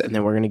ads, and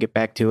then we're going to get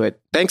back to it.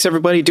 Thanks,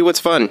 everybody. Do what's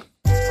fun.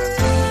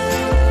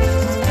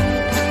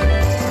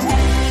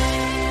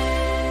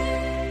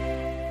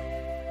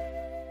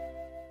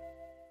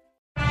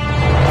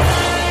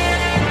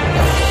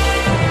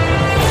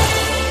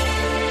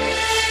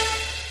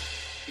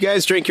 You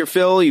guys drink your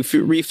fill, you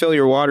refill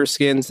your water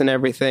skins and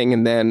everything,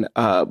 and then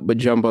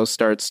Majumbo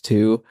starts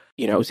to,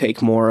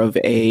 take more of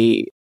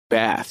a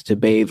bath, to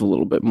bathe a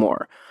little bit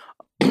more.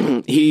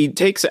 He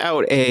takes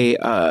out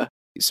a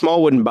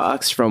small wooden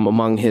box from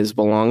among his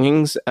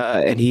belongings,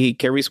 and he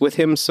carries with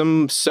him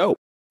some soap.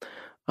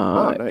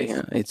 Nice.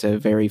 Yeah, it's a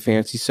very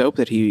fancy soap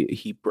that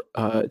he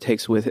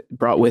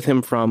brought with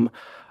him from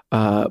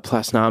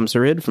Plas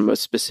Namzarid, from a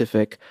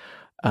specific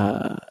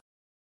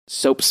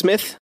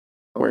soapsmith.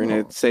 We're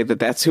going to say that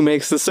that's who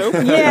makes the soap.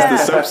 Yeah.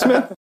 The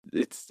soapsmith.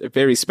 it's a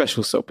very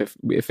special soap.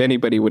 If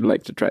anybody would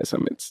like to try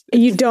some,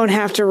 You don't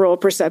have to roll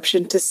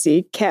perception to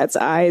see Kat's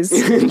eyes.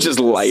 just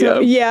light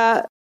up.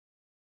 Yeah.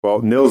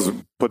 Well, Nils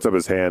puts up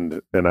his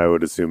hand, and I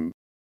would assume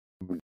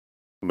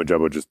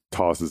Majumbo just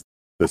tosses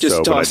the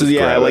soap.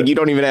 Like you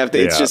don't even have to.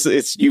 It's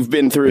just you've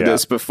been through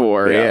this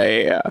before.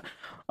 Yeah.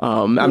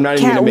 I'm not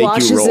even going to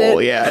make you roll.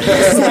 It.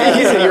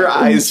 Yeah. Your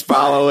eyes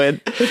follow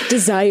it. With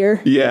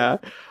desire. Yeah.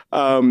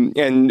 And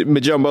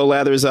Majumbo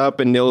lathers up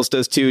and Nils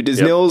does too.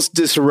 Does Nils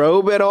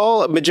disrobe at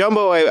all?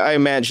 Majumbo, I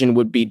imagine,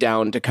 would be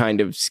down to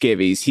kind of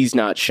skivvies. He's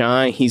not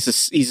shy. He's a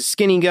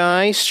skinny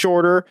guy,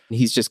 shorter.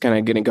 He's just kind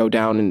of going to go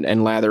down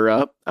and lather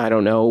up. I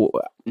don't know.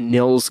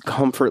 Nils'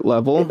 comfort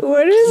level.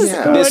 What is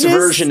this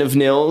version of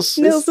Nils?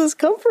 Nils'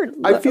 comfort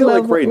level. I feel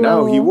like right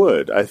now he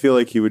would. I feel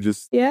like he would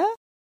just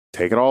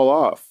take it all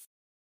off.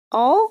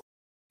 All?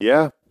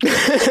 Yeah.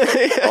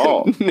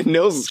 All.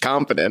 Nils is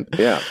confident.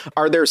 Yeah.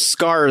 Are there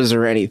scars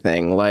or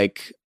anything?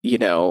 Like,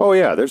 Oh,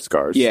 yeah, there's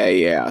scars.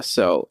 Yeah.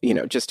 So,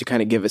 just to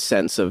kind of give a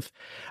sense of,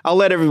 I'll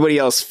let everybody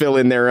else fill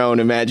in their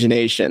own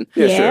imagination.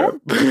 Yeah. Sure.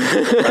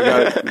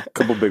 I got a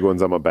couple big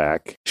ones on my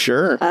back.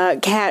 Sure.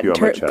 Kat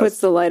puts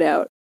the light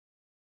out.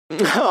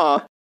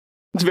 Oh,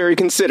 it's very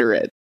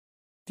considerate.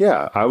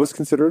 Yeah, I was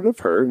considerate of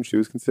her, and she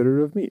was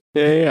considerate of me.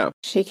 Yeah.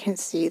 She can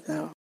see,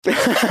 though. I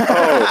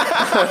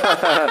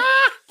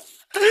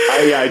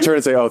turn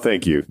and say, "Oh,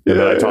 thank you," and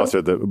then I toss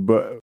her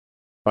but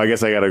I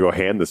guess I got to go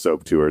hand the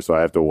soap to her, so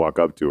I have to walk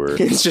up to her.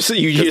 It's just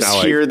you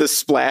just hear the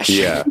splash.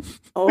 Yeah.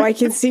 Oh, I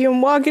can see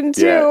him walking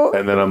too. Yeah.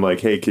 And then I'm like,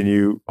 "Hey, can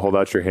you hold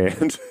out your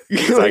hand?"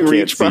 I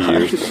can't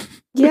see you.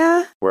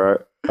 Yeah. All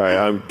right,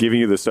 I'm giving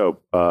you the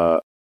soap.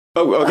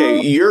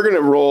 Okay. You're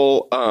gonna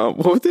roll.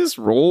 What would this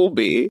roll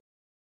be?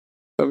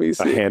 Let me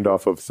see. A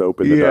handoff of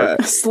soap in the dark.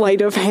 A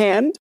sleight of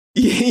hand.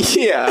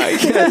 Yeah, I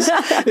guess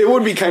it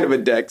would be kind of a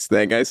dex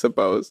thing, I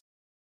suppose.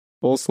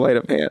 Full sleight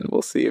of hand.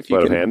 We'll see if you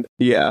can. Sleight of hand?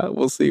 Yeah,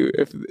 we'll see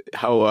if you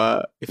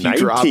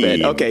drop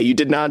it. Okay, you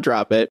did not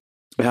drop it.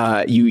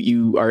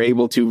 You are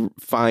able to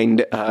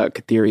find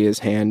Katheria's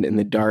hand in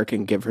the dark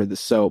and give her the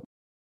soap.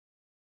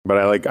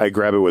 But I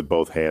grab it with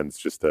both hands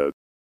just to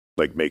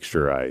make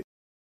sure I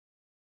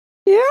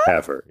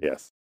have her.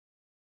 Yes.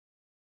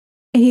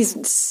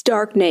 He's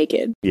stark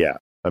naked. Yeah,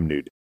 I'm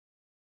nude.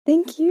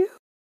 Thank you.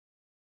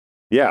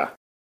 Yeah.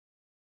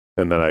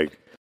 And then I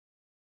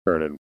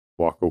turn and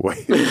walk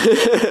away.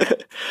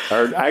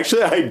 Or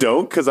actually, I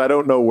don't, because I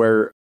don't know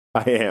where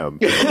I am.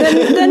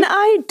 Then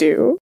I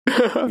do.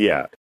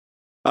 Yeah.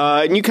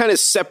 And you kind of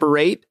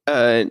separate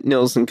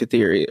Nils and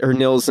Katheria, or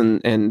Nils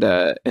and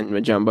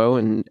Majumbo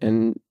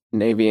and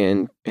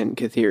Navia and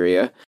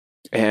Katheria,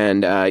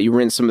 and you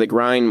rinse some of the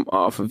grime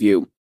off of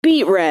you.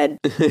 Beet red.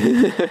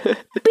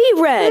 Beet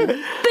red.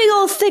 Big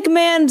old thick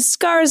man,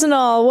 scars and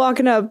all,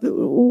 walking up,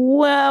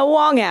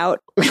 wong out.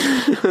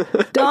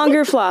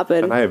 Donger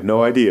flopping. And I have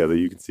no idea that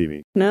you can see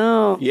me.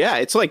 No. Yeah,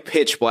 it's like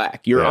pitch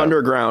black. You're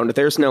underground.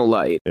 There's no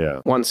light.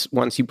 Yeah. Once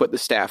you put the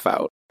staff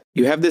out,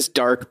 you have this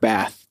dark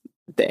bath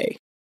day.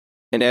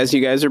 And as you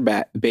guys are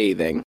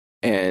bathing,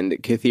 and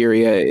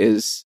Katheria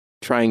is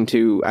trying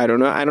to, I don't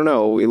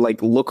know,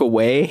 like look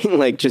away,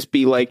 like just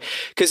be like,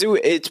 because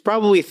it's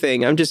probably a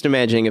thing. I'm just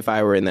imagining if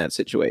I were in that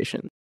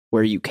situation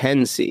where you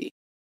can see,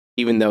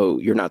 even though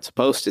you're not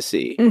supposed to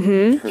see,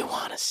 you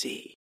want to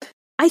see.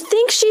 I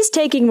think she's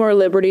taking more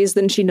liberties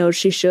than she knows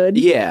she should.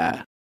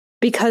 Yeah.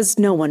 Because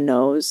no one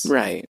knows.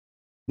 Right.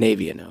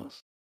 Navia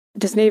knows.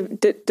 Does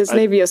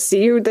Navia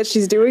see that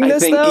she's doing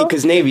this, though? I think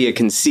because Navia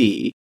can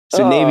see.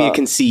 So Navia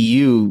can see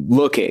you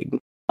looking.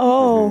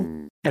 Oh.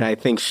 And I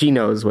think she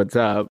knows what's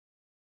up.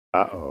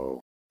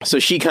 Uh-oh. So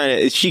she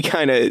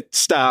kind of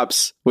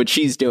stops what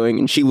she's doing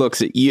and she looks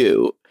at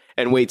you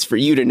and waits for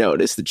you to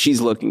notice that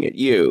she's looking at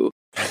you.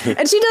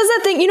 And she does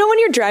that thing, when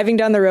you're driving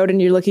down the road and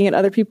you're looking at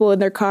other people in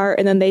their car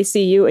and then they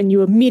see you and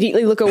you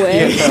immediately look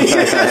away.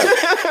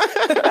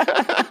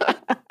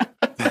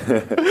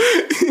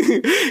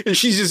 And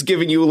she's just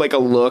giving you like a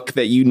look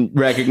that you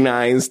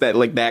recognize, that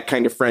like that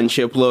kind of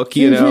friendship look,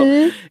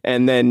 know?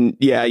 And then,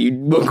 you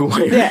look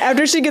away. Yeah,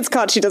 after she gets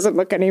caught, she doesn't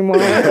look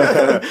anymore.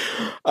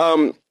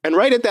 And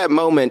right at that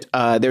moment,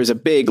 there's a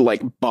big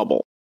like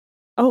bubble.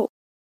 Oh.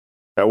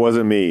 That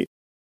wasn't me.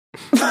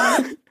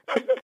 This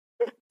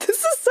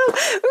is so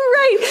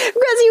right.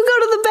 As you go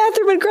to the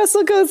bathroom and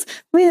Gressel goes,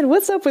 man,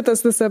 what's up with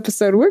us this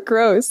episode? We're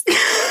gross.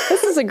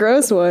 This is a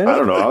gross one. I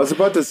don't know. I was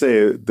about to say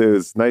it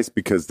was nice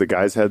because the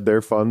guys had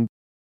their fun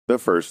the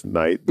first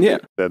night. Yeah.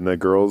 Then the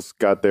girls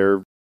got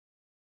their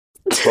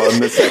fun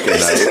the second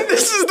night.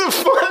 This is the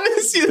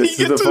funnest you this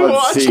get is the to fun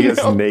watch. Seeing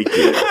us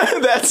naked.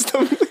 That's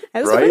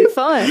right?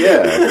 Fun.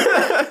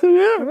 Yeah.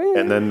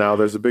 And then now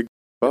there's a big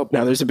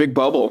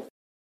bubble.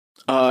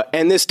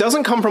 And this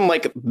doesn't come from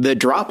like the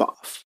drop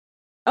off.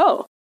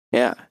 Oh.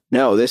 Yeah.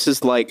 No, this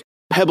is like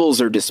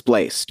pebbles are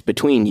displaced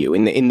between you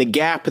in the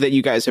gap that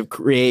you guys have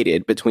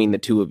created between the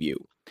two of you,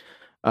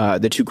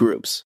 the two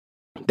groups.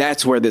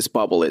 That's where this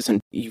bubble is.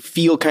 And you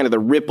feel kind of the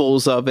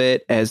ripples of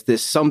it as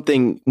this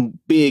something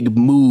big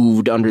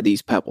moved under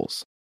these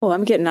pebbles. Oh,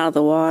 I'm getting out of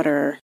the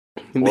water.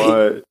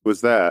 What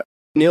was that?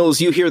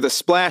 Nils, you hear the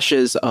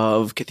splashes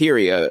of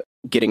Cytheria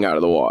getting out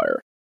of the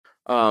water.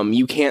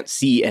 You can't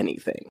see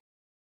anything.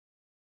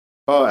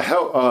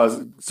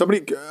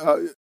 Somebody,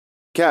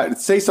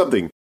 Cat, say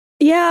something.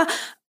 Yeah.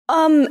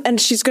 And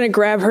she's going to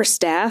grab her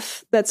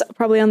staff that's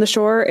probably on the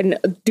shore and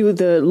do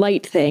the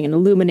light thing and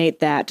illuminate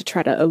that to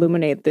try to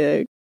illuminate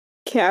the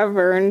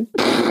cavern.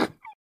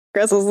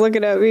 Gressel's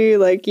looking at me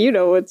like, you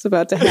know what's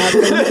about to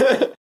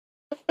happen.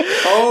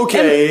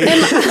 Okay.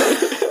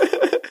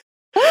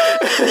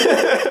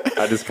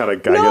 I just kind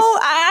of. No,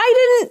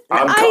 I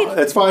didn't.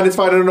 It's fine. It's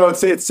fine. I don't know.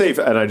 It's safe.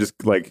 And I just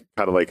kind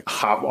of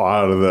hop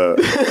out of the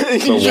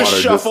water.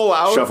 Just shuffle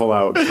out. Shuffle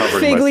out, covering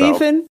Fig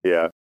myself. leafing.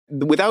 Yeah.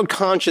 Without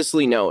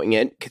consciously knowing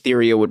it,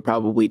 Cytheria would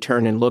probably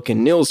turn and look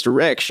in Nils'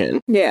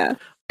 direction. Yeah.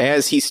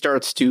 As he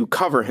starts to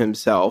cover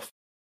himself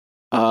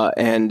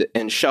and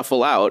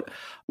shuffle out,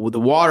 the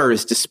water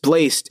is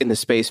displaced in the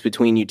space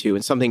between you two,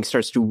 and something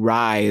starts to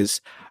rise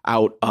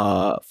out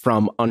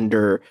from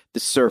under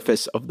the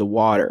surface of the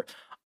water.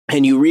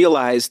 And you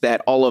realize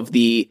that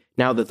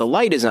now that the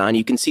light is on,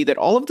 you can see that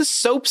all of the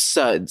soap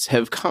suds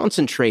have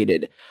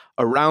concentrated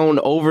around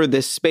over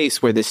this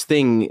space where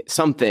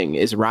something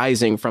is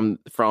rising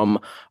from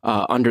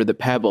under the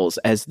pebbles,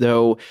 as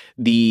though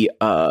the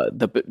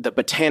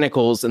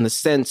botanicals and the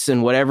scents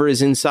and whatever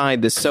is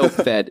inside the soap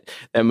that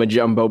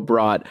Majumbo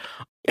brought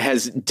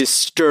has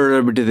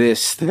disturbed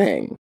this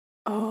thing.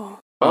 Oh,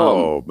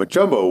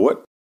 Majumbo,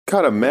 what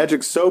kind of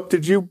magic soap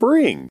did you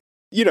bring?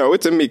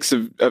 It's a mix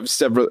of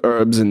several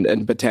herbs and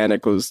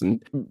botanicals,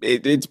 and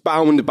it's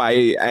bound by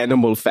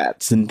animal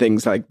fats and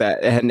things like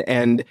that.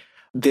 And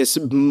this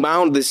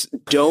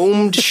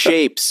domed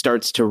shape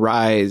starts to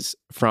rise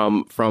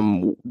from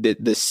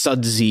the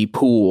sudsy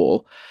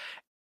pool.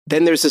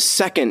 Then there's a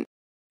second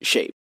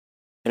shape,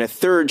 and a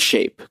third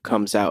shape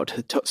comes out,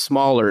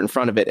 smaller in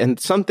front of it, and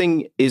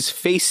something is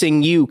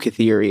facing you,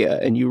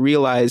 Cytheria, and you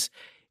realize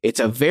it's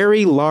a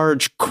very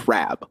large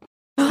crab.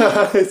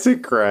 It's a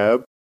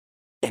crab.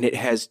 And it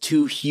has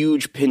 2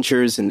 huge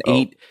pinchers and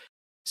 8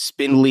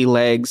 spindly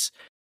legs.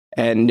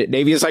 And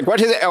Navia's like, what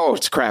is it? Oh,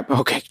 it's crab.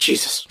 Okay,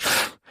 Jesus.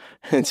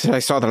 I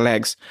saw the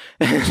legs.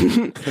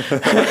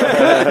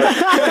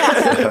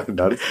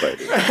 Not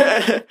exciting.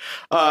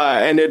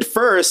 And at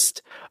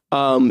first,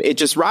 it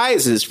just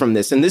rises from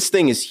this. And this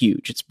thing is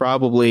huge. Its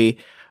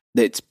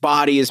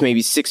body is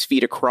maybe 6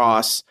 feet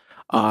across.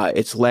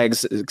 Its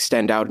legs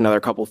extend out another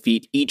couple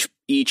feet. Each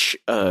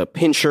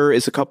pincher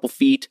is a couple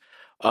feet.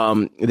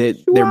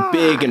 They're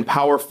big and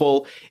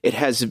powerful. It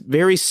has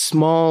very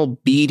small,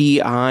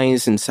 beady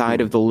eyes inside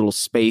of the little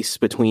space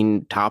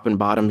between top and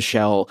bottom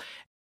shell,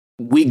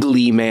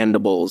 wiggly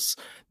mandibles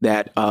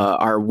that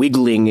are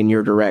wiggling in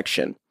your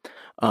direction.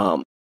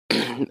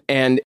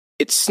 And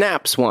it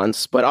snaps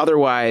once, but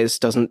otherwise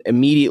doesn't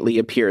immediately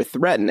appear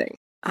threatening.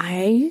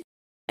 I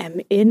am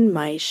in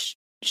my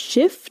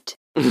shift.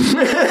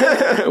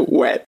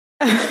 Wet.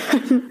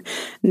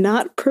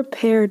 Not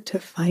prepared to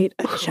fight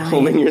a giant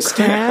Holding your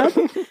crab.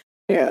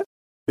 Yeah.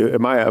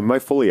 Am I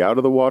fully out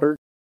of the water?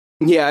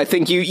 Yeah, I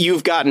think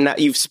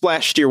you've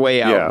splashed your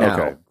way out now.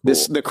 Okay,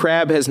 cool. The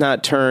crab has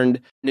not turned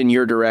in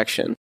your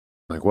direction.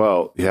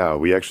 Well, yeah,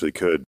 we actually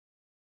could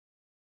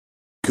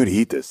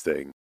eat this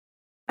thing.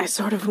 I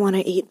sort of want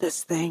to eat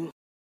this thing.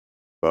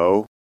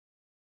 Bo?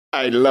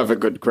 I love a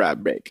good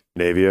crab bake.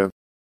 Navia?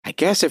 I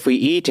guess if we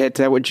eat it,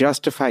 that would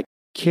justify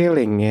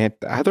killing it.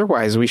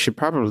 Otherwise, we should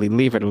probably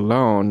leave it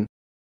alone.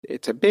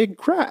 It's a big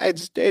crab.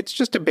 It's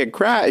just a big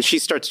crab. She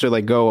starts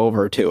to go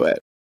over to it.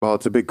 Well,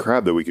 it's a big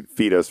crab that we could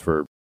feed us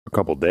for a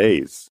couple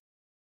days.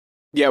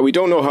 Yeah, we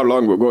don't know how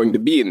long we're going to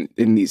be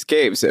in these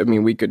caves. I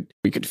mean, we could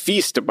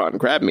feast upon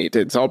crab meat.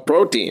 It's all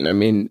protein. I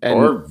mean,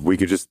 or we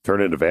could just turn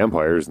into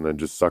vampires and then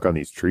just suck on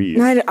these trees.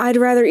 I'd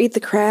rather eat the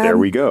crab. There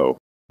we go.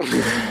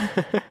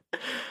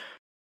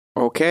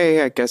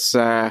 Okay, I guess.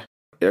 Are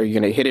you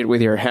gonna hit it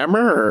with your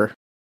hammer, or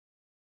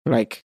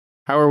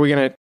how are we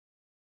gonna?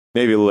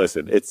 Maybe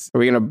listen. Are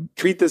we gonna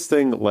treat this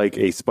thing like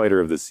a spider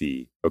of the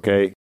sea?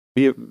 Okay,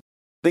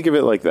 think of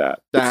it like that.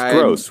 It's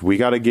gross. We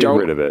got to get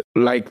rid of it.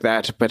 Like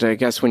that, but I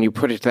guess when you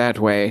put it that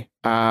way,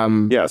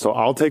 yeah. So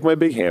I'll take my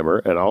big hammer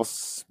and I'll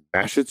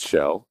smash its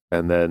shell,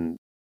 and then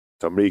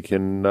somebody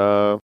can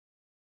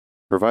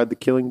provide the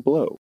killing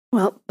blow.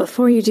 Well,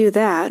 before you do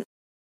that,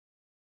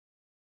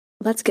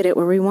 let's get it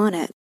where we want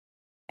it.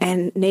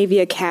 And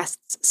Navia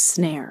casts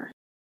Snare.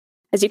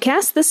 As you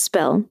cast this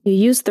spell, you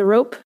use the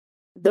rope.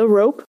 The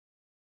rope?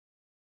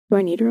 Do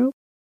I need a rope?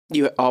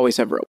 You always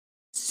have rope.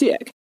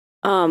 Sick.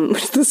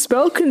 The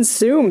spell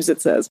consumes, it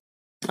says.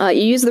 You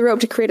use the rope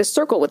to create a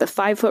circle with a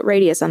 5-foot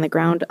radius on the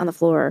ground on the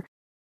floor.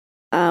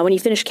 When you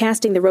finish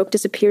casting, the rope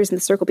disappears and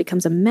the circle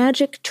becomes a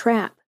magic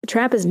trap. The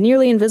trap is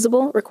nearly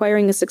invisible,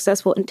 requiring a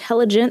successful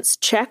intelligence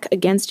check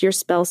against your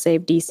spell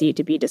save DC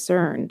to be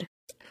discerned.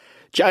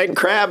 Giant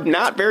crab,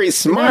 not very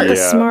smart. Not the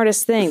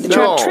smartest thing. The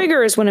trap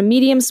triggers when a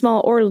medium,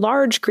 small, or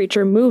large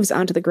creature moves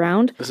onto the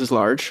ground. This is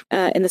large.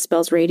 In the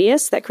spell's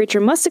radius, that creature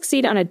must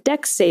succeed on a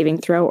dex saving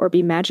throw or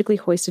be magically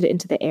hoisted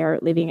into the air,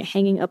 leaving it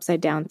hanging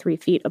upside down 3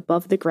 feet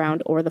above the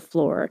ground or the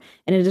floor,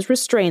 and it is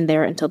restrained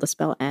there until the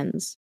spell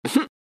ends.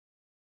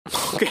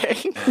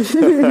 Okay.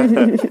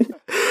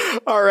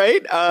 All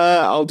right.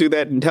 I'll do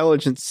that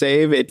intelligence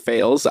save. It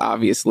fails,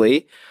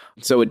 obviously.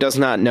 So it does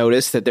not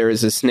notice that there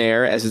is a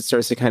snare as it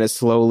starts to kind of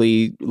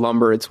slowly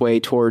lumber its way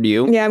toward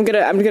you. Yeah, I'm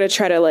gonna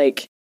try to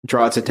like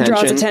draw its attention.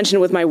 Draw its attention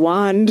with my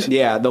wand.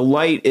 Yeah, the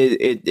light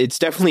it's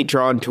definitely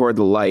drawn toward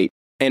the light,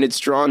 and it's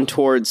drawn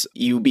towards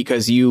you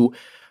because you,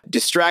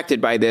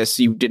 distracted by this,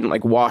 you didn't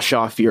like wash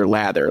off your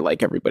lather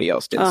like everybody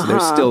else did. So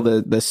there's still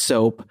the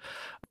soap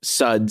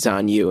suds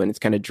on you, and it's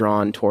kind of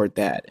drawn toward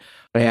that.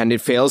 And it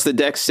fails the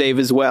dex save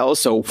as well,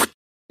 so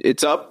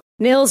it's up.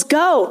 Nils,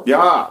 go!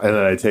 Yeah! And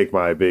then I take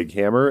my big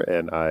hammer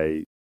and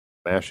I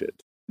smash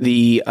it.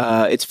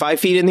 It's 5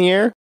 feet in the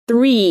air?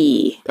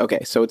 3.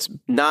 Okay, so it's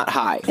not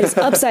high. It's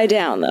upside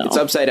down, though. It's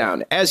upside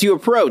down. As you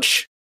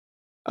approach,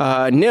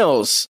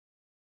 Nils,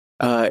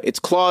 its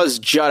claws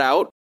jut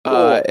out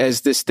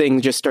as this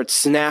thing just starts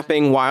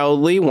snapping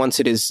wildly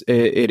once it is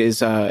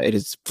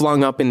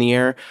flung up in the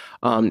air.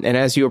 And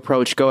as you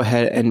approach, go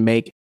ahead and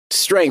make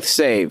strength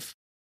save.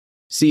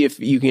 See if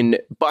you can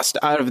bust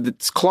out of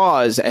its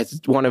claws as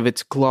one of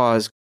its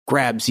claws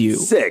grabs you.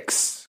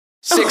 6.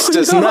 6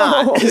 does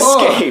not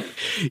escape.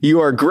 You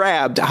are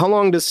grabbed. How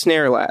long does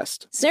snare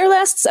last? Snare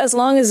lasts as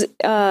long as,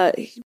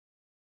 let's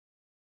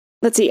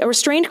see, a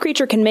restrained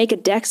creature can make a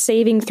dex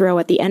saving throw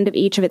at the end of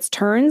each of its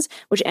turns,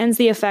 which ends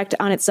the effect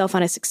on itself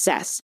on a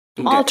success.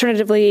 Okay.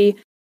 Alternatively,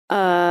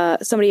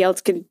 somebody else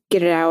could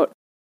get it out.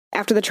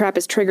 After the trap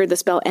is triggered, the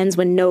spell ends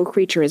when no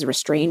creature is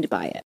restrained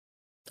by it.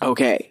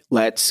 Okay,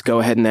 let's go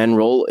ahead and then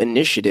roll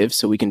initiative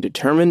so we can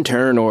determine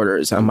turn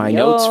orders. On my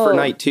notes for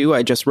night 2,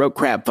 I just wrote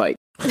crab fight.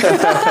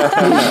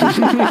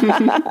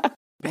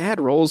 Bad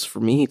rolls for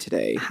me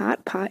today.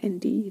 Hot pot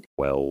indeed.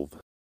 12.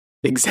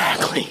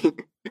 Exactly.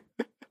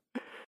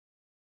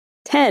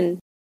 10.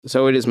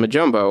 So it is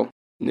Majumbo,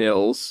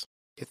 Nils,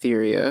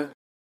 Cytheria,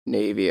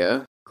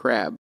 Navia,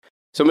 Crab.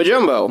 So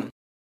Majumbo,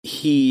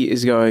 he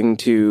is going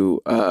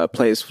to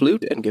play his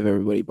flute and give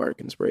everybody bardic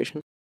inspiration.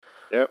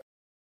 Yep.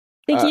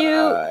 Thank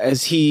you.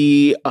 As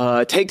he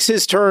takes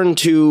his turn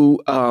to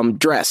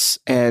dress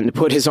and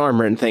put his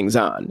armor and things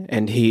on.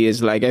 And he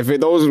is like, if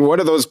one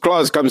of those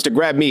claws comes to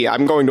grab me,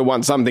 I'm going to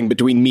want something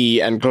between me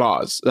and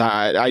claws.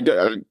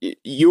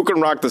 You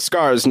can rock the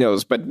scars,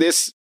 Nils, but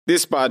this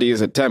body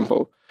is a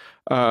temple.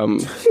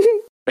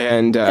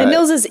 And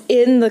Nils is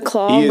in the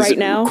claw right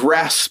now.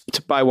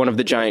 Grasped by one of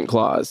the giant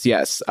claws,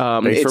 yes.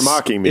 Thanks for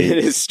mocking me. It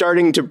is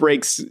starting to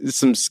break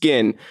some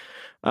skin.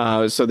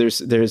 So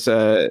there's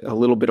a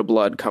little bit of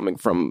blood coming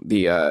from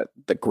the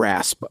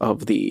grasp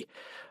of the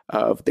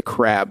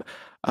crab.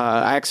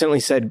 I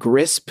accidentally said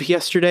Grisp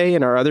yesterday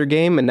in our other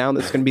game, and now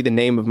that's going to be the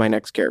name of my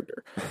next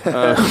character.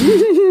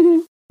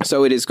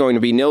 So it is going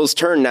to be Nils'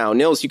 turn now.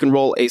 Nils, you can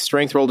roll a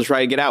strength roll to try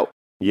to get out.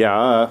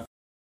 Yeah,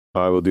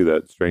 I will do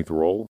that. Strength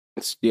roll.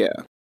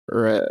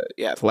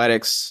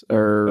 Athletics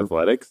or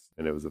athletics,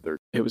 and it was a 13.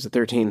 It was a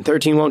 13.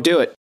 13 won't do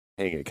it.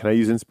 Hang it. Can I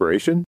use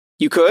inspiration?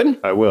 You could.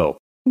 I will.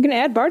 I'm going to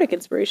add bardic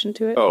inspiration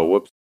to it. Oh,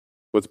 whoops.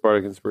 What's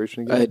bardic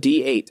inspiration again?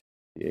 D8.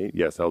 D8?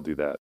 Yes, I'll do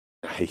that.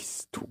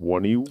 Nice.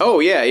 20.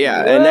 Oh, yeah.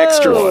 Whoa. An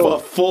extra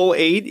full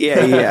 8.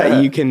 Yeah.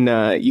 You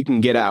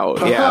can get out.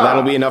 Yeah,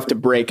 that'll be enough to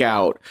break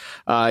out.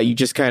 You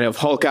just kind of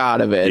hulk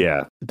out of it.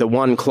 Yeah. The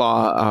one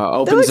claw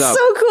opens up. That up. looks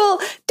so cool.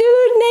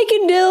 Dude,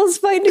 naked Nils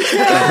fighting a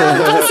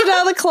crab. Busting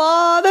out the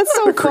claw. That's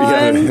so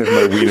fun. Yeah,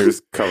 my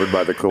wiener's covered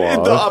by the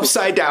claw. The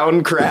upside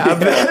down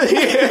crab.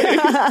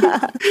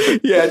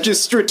 Yeah,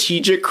 just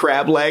strategic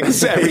crab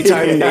legs every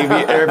time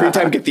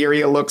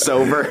Cytheria looks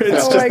over.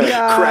 It's just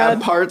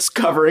crab parts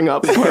covering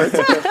up parts.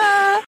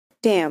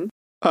 Damn.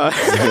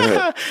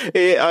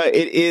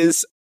 It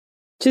is.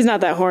 She's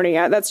not that horny.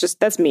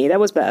 That's me. That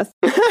was Beth.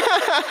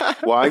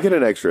 Well, I get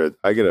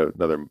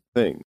another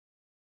thing,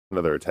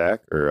 another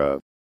attack or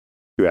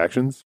 2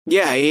 actions.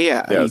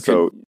 Yeah.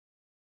 So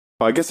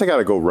I guess I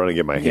gotta go run and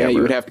get my hammer. Yeah,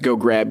 you would have to go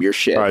grab your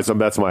shit. All right, so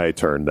that's my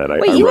turn.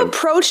 Wait, you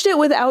approached it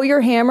without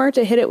your hammer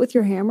to hit it with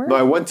your hammer? No,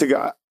 I went to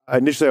go.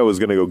 Initially, I was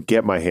gonna go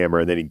get my hammer,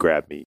 and then he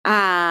grabbed me.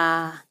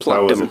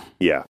 Plucked him.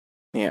 Yeah.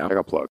 I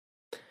got plucked.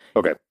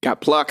 Okay.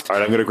 Got plucked. All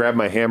right, I'm going to grab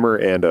my hammer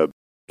and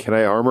can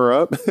I armor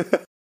up?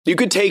 You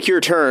could take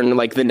your turn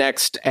like the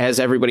next as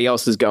everybody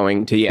else is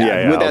going to.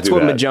 Yeah that's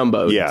what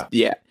Majumbo.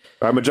 Yeah.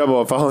 All right,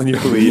 Majumbo, I'm following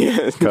your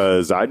lead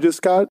because I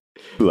just got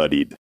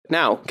bloodied.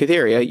 Now,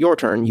 Cytheria, your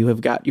turn. You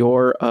have got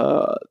your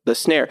the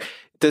snare.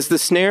 Does the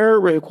snare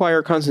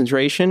require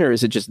concentration or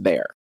is it just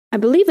there? I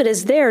believe it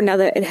is there now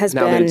that it has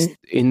been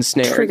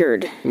ensnared.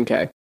 Triggered.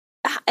 Okay.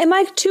 Am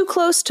I too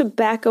close to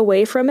back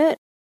away from it?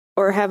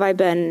 Or have I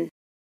been...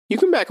 You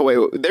can back away.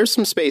 There's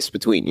some space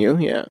between you,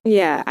 yeah.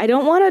 Yeah, I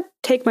don't want to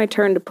take my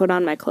turn to put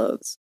on my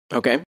clothes.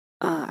 Okay.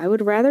 I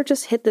would rather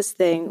just hit this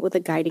thing with a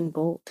guiding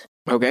bolt.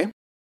 Okay.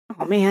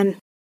 Oh, man.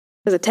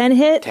 Does a 10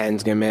 hit?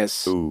 10's gonna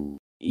miss. Ooh.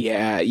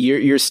 Yeah,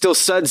 you're still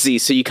sudsy,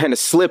 so you kind of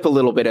slip a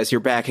little bit as you're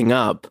backing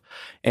up,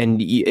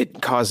 and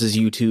it causes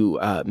you to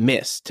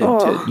miss.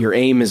 Your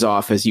aim is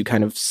off as you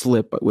kind of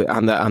slip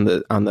on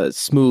the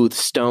smooth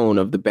stone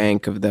of the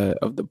bank of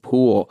the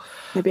pool.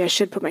 Maybe I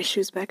should put my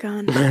shoes back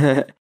on.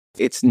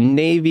 It's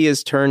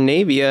Navia's turn.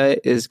 Navia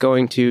is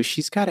going to.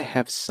 She's got to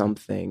have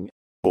something.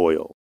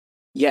 Boil.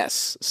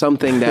 Yes,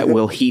 something that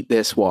will heat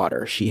this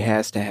water. She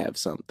has to have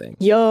something.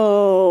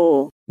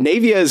 Yo.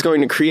 Navia is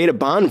going to create a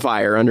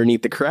bonfire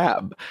underneath the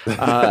crab,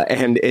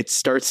 and it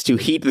starts to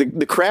heat.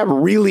 The crab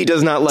really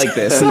does not like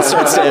this, and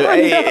starts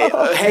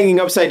to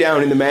hanging upside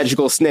down in the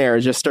magical snare.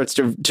 Just starts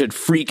to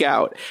freak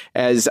out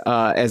as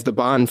the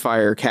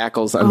bonfire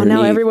cackles underneath.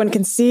 Oh, now everyone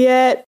can see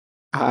it.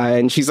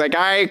 And she's like,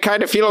 I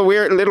kind of feel a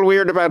little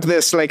weird about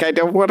this. Like, I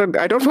don't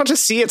want to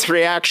see its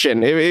reaction.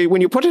 When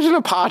you put it in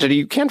a pot,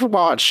 you can't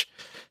watch.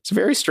 It's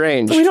very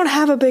strange. We don't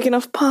have a big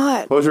enough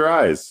pot. Close your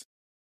eyes.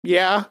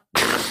 Yeah.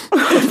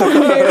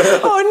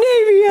 Oh,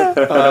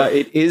 Navia.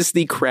 It is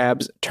the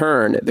crab's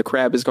turn. The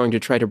crab is going to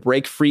try to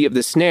break free of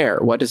the snare.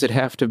 What does it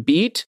have to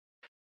beat?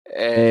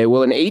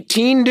 Will an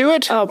 18 do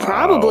it? Oh,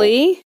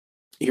 probably. Wow.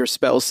 Your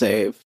spell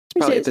save.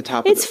 It's probably at the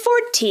top. It's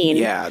 14.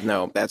 Yeah,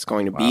 no, that's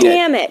going to beat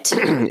Damn it.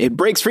 It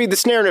breaks free of the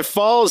snare and it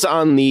falls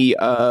on the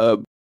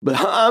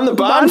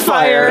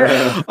bonfire.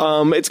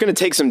 It's going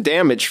to take some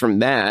damage from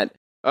that.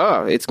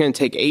 Oh, it's going to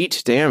take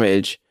 8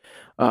 damage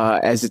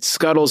as it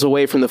scuttles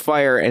away from the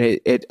fire, and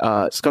it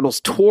scuttles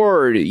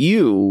toward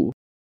you,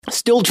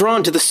 still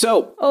drawn to the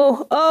soap.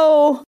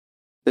 Oh.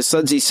 The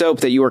sudsy soap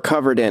that you are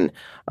covered in.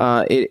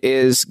 It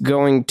is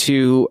going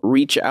to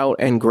reach out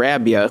and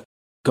grab you.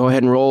 Go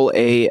ahead and roll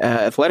a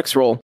athletics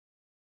roll.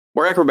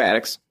 Or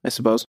acrobatics, I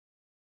suppose.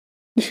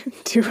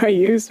 Do I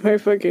use my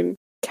fucking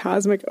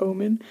cosmic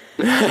omen?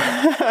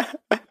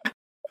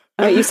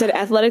 You said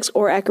athletics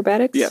or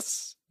acrobatics?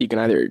 Yes. You can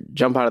either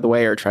jump out of the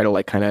way or try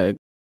to kind of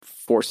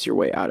force your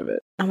way out of it.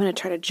 I'm going to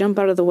try to jump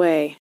out of the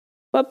way.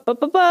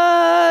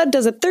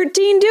 Does a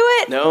 13 do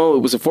it? No, it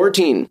was a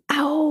 14.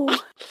 Ow.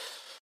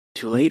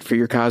 Too late for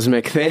your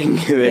cosmic thing.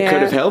 That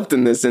could have helped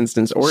in this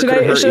instance, or it could have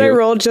hurt you. Should I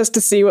roll just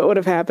to see what would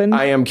have happened?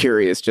 I am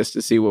curious just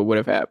to see what would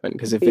have happened,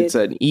 because if it's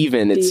an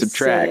even, it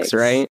subtracts,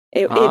 right?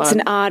 It's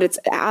an odd. It's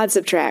odd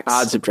subtracts.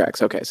 Odd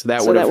subtracts. Okay, so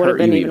that would have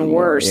been even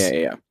worse.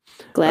 Yeah.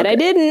 Glad I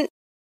didn't.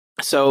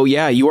 So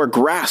yeah, you are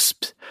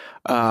grasped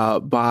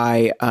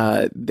by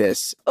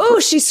this.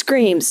 Oh, she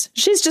screams.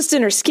 She's just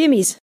in her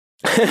skimmies.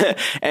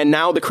 And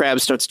now the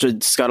crab starts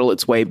to scuttle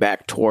its way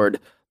back toward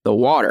the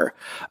water.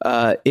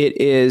 It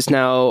is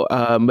now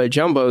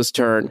Majumbo's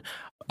turn.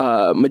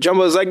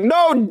 Majumbo's like,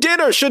 no,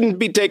 dinner shouldn't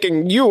be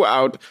taking you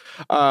out.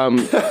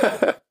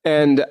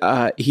 And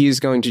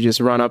he's going to just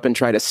run up and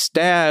try to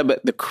stab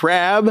the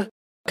crab.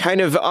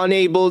 Kind of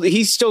unable.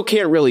 He still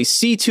can't really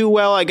see too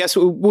well. I guess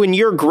when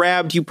you're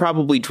grabbed, you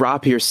probably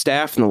drop your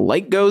staff and the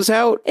light goes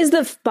out. Is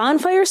the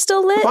bonfire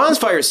still lit? The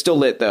bonfire's still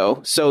lit, though,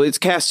 so it's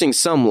casting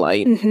some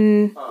light.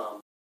 Mm-hmm.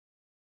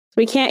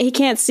 He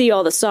can't see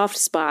all the soft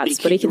spots,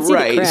 but he can see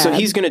the crab. So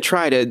he's going to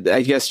try to,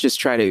 I guess, just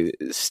try to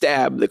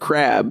stab the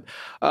crab.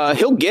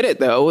 He'll get it,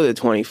 though, with a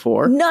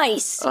 24.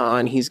 Nice.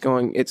 And it's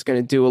going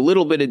to do a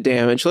little bit of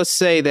damage. Let's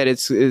say that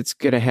it's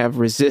going to have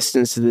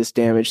resistance to this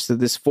damage, so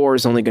this 4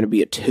 is only going to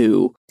be a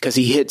 2, because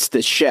he hits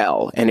the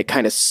shell, and it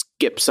kind of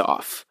skips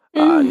off.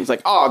 And he's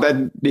like,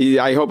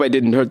 I hope I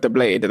didn't hurt the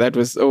blade. That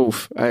was,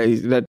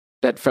 that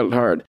felt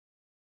hard.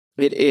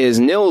 It is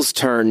Nil's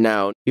turn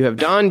now. You have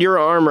donned your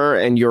armor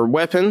and your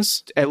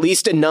weapons, at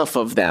least enough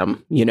of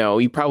them. You know,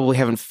 you probably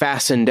haven't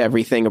fastened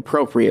everything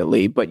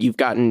appropriately, but you've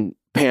gotten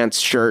pants,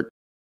 shirt,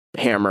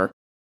 hammer.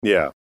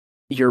 Yeah.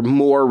 You're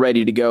more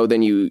ready to go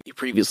than you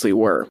previously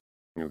were.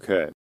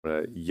 Okay. I'm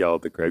going to yell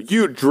at the crab.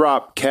 You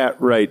drop cat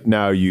right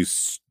now, you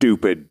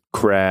stupid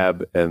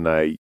crab. And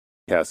I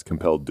cast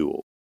Compel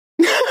Duel.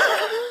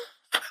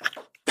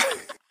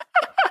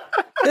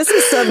 This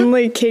is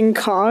suddenly King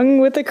Kong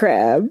with a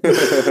crab.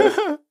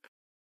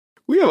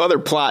 We have other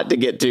plot to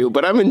get to,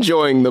 but I'm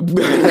enjoying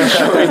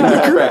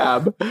the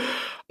crab.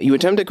 You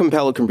attempt to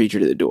compel a creature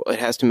to the duel. It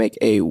has to make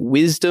a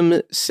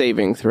wisdom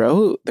saving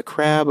throw. The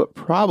crab,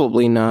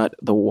 probably not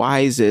the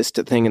wisest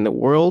thing in the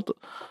world.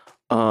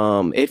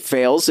 It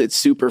fails. It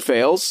super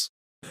fails.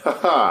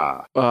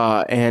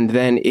 And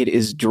then it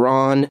is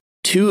drawn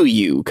to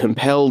you,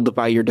 compelled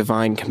by your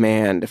divine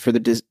command for the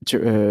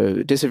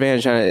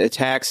disadvantage on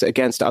attacks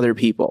against other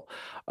people.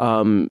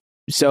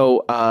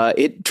 So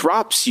it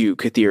drops you,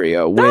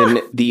 Catheria, when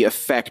the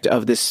effect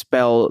of this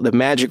spell, the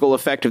magical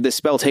effect of this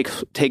spell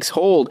takes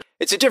hold.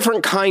 It's a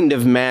different kind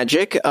of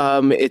magic.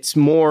 It's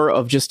more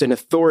of just an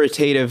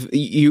authoritative.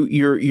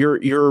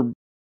 Your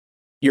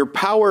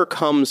power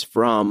comes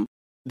from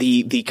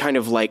the kind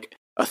of like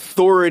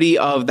authority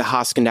of the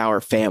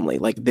Hoskendauer family,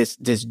 like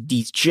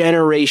these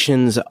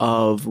generations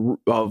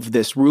of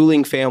this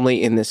ruling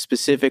family in this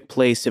specific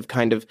place have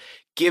kind of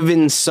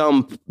given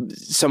some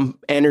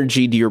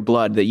energy to your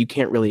blood that you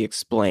can't really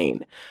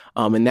explain.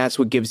 And that's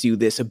what gives you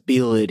this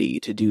ability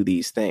to do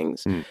these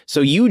things.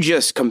 So you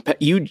just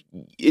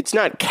it's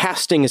not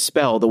casting a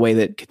spell the way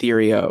that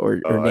Kytheria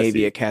or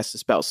Naevia casts a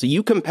spell. So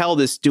you compel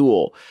this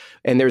duel,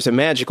 and there's a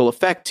magical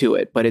effect to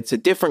it, but it's a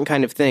different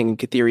kind of thing. In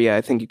Kytheria,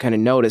 I think you kind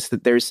of notice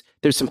that there's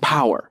some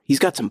power. He's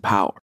got some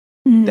power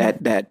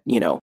that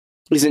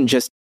isn't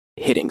just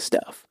hitting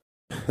stuff.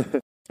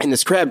 And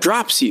this crab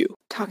drops you.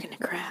 Talking to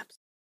crabs.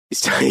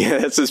 Yeah,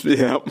 that's just,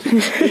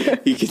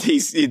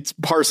 it's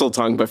parcel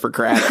tongue, but for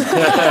crab.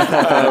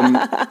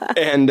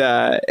 And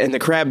the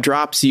crab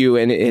drops you,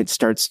 and it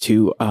starts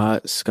to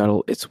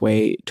scuttle its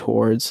way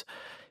towards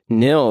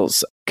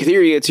Nils.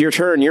 Kytheria, it's your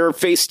turn. You're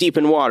face deep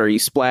in water. You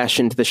splash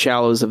into the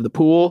shallows of the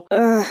pool.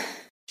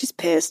 She's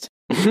pissed.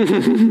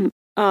 She's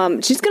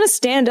gonna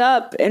stand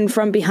up and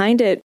from behind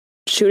it,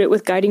 shoot it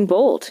with guiding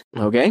bolt.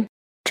 Okay.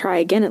 Try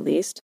again, at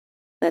least.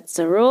 Let's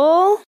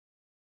roll.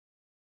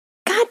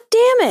 God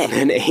damn it!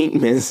 And 8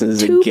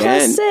 misses 2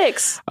 again. 2 +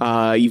 6.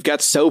 You've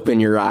got soap in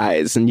your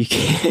eyes, and you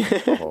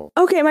can't.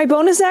 Okay, my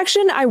bonus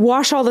action: I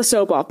wash all the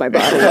soap off my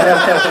body.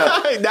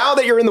 Now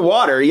that you're in the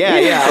water,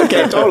 yeah,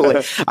 okay,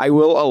 totally. I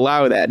will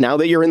allow that. Now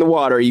that you're in the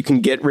water, you can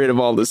get rid of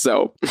all the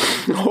soap.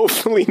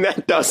 Hopefully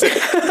that does it.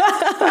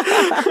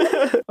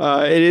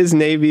 It is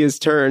Naevia's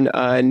turn.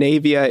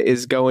 Naevia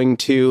is going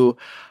to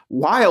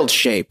wild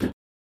shape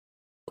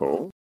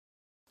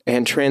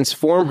and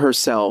transform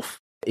herself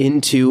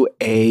into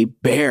a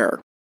bear.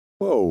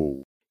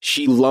 Whoa.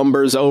 She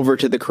lumbers over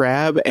to the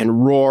crab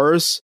and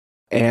roars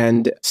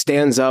and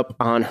stands up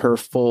on her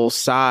full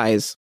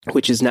size,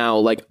 which is now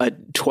like a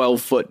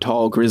 12-foot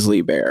tall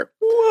grizzly bear.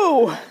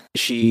 Whoa.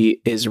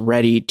 She is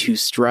ready to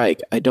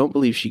strike. I don't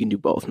believe she can do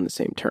both in the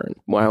same turn.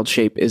 Wild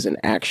shape is an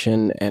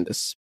action and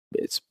it's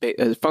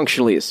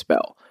functionally a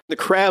spell. The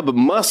crab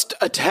must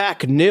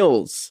attack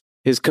Nils.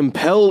 Is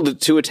compelled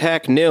to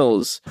attack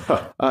Nils,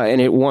 and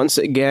it once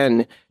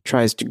again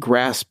tries to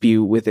grasp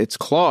you with its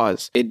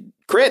claws. It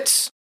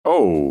crits.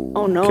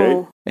 Oh no.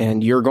 Okay.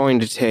 And you're going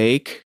to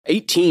take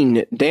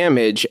 18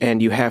 damage,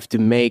 and you have to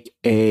make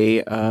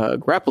a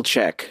grapple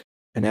check,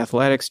 an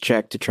athletics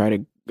check to try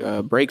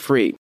to break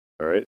free.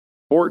 All right.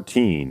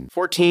 14.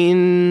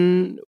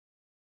 14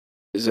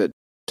 is a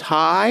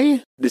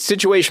tie. The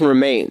situation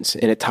remains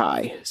in a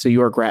tie, so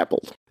you are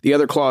grappled. The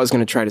other claw is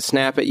going to try to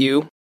snap at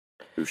you.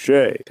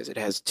 Touché. Because it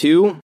has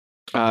 2.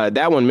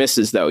 That one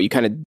misses, though. You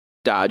kind of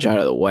dodge out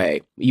of the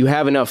way. You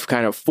have enough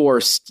kind of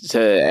force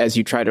as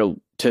you try to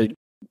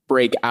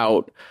break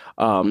out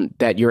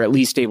that you're at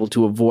least able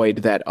to avoid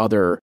that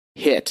other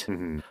hit.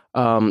 Mm-hmm.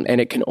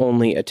 And it can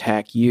only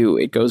attack you.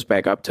 It goes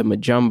back up to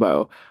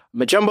Majumbo.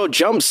 Majumbo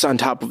jumps on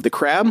top of the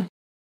crab,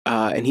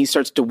 and he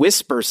starts to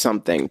whisper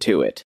something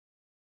to it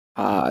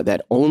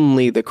that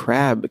only the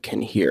crab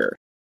can hear.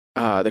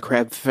 The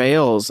crab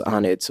fails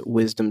on its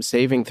wisdom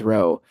saving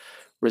throw,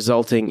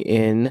 resulting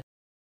in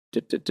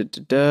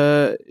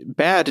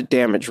bad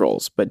damage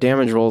rolls, but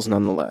damage rolls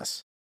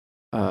nonetheless,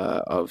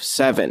 of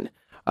 7,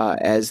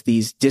 as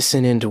these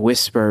dissonant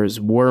whispers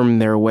worm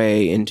their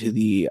way into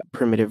the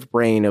primitive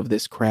brain of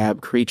this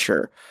crab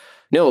creature.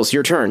 Nils,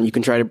 your turn. You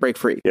can try to break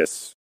free.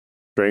 Yes.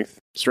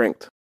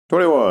 Strength.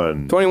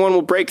 21. 21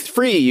 will break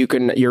free.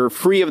 You're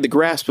free of the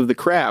grasp of the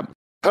crab.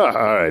 All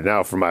right,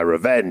 now for my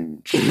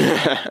revenge.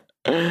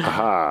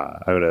 Aha.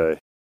 I'm going to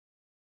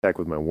attack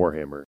with my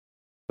Warhammer.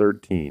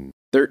 13.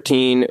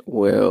 13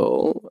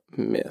 will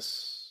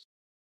miss.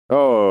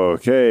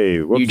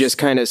 Okay. Whoops. You just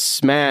kind of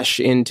smash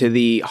into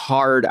the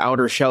hard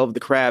outer shell of the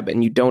crab,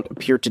 and you don't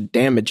appear to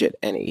damage it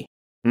any.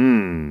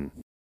 All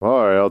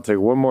right, I'll take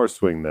one more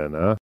swing then,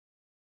 huh?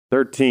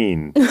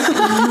 13.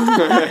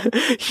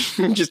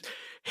 You just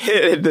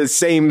hit the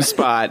same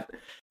spot.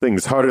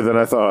 Thing's harder than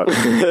I thought.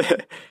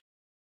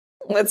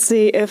 Let's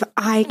see if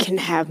I can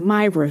have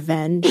my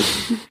revenge.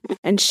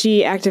 And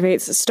she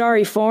activates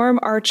Starry Form,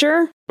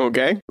 Archer.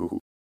 Okay.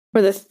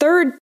 For the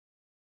third...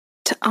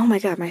 oh my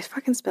god, my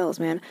fucking spells,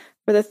 man.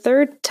 For the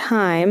third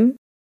time,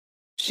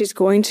 she's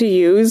going to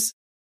use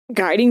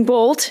Guiding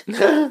Bolt.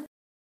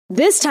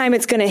 This time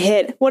it's going to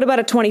hit. What about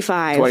a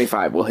 25?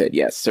 25 will hit,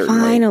 yes, certainly.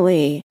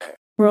 Finally.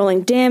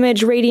 Rolling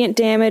damage, radiant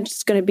damage.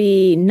 It's going to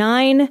be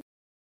 9.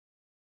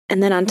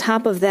 And then on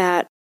top of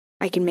that,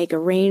 I can make a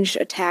ranged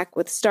attack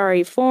with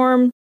Starry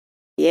Form.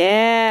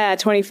 Yeah,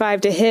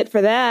 25 to hit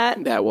for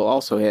that. That will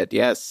also hit,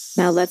 yes.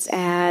 Now let's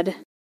add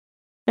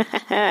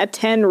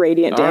 10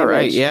 radiant damage. All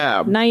right,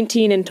 yeah.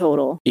 19 in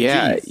total.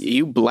 Yeah, jeez.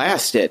 You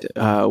blast it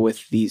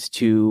with these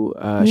 2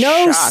 no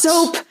shots.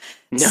 Soap!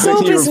 No,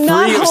 soap is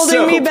not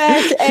holding me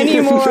back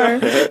anymore.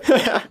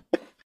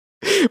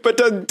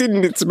 But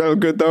didn't it smell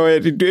good, though?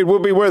 It will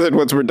be worth it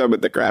once we're done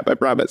with the crap, I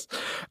promise.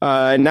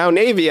 Now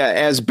Naevia,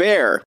 as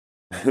bear,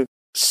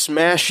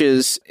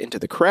 smashes into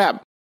the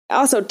crab.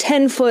 Also,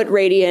 10-foot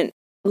radiant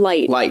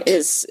light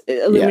is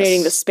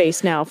illuminating the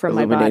space now from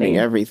my body. Illuminating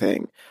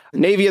everything.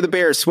 Naevia the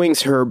bear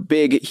swings her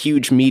big,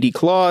 huge, meaty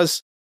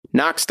claws,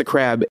 knocks the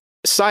crab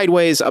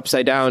sideways,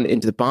 upside down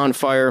into the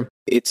bonfire.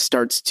 It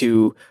starts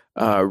to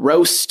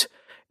roast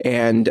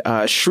and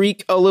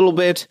shriek a little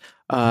bit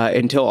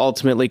until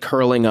ultimately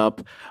curling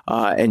up,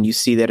 and you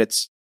see that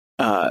its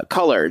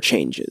color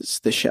changes.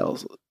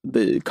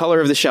 The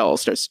color of the shell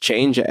starts to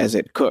change as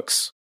it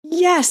cooks.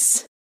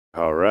 Yes!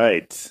 All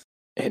right.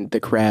 And the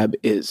crab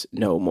is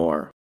no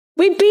more.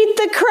 We beat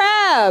the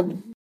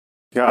crab!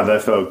 God,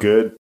 that felt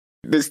good.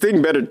 This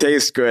thing better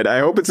taste good. I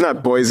hope it's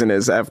not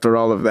poisonous after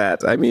all of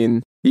that. I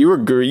mean, you were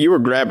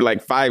grabbed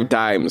like 5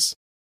 times.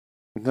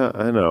 No,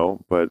 I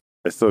know, but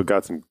I still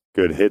got some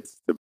good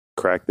hits to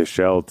crack the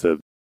shell to.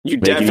 You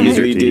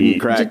definitely didn't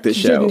crack the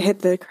shell. You didn't hit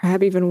the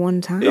crab even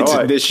one time.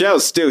 The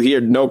shell's still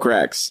here, no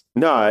cracks.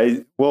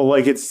 No,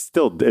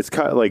 it's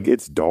kind of like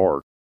it's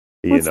dark.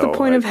 What's the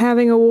point of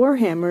having a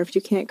warhammer if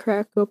you can't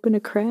crack open a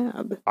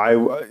crab?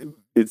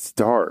 It's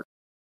dark.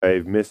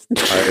 I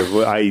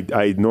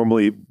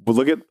normally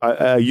look at.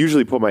 I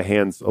usually put my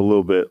hands a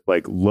little bit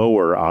like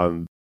lower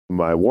on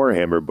my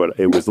warhammer, but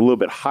it was a little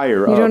bit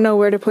higher up. You don't know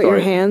where to put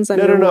your hands on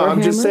your warhammer? No.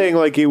 I'm just saying,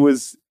 like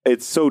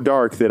it's so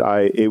dark that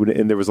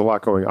and there was a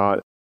lot going on.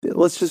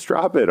 Let's just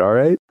drop it, all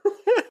right?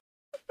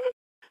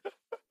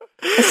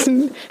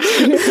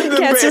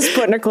 Cat's just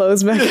putting her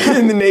clothes back on.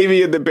 And the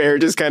Navy and the bear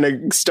just kind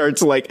of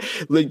starts like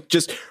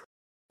just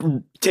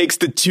takes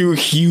the 2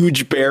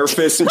 huge bear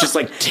fists and just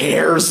like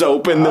tears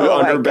open the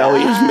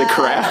underbelly of the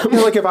crab. I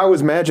feel like if I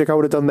was magic, I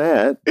would have done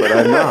that, but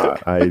I'm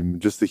not. I'm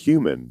just a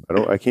human.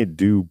 I can't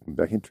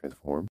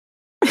transform.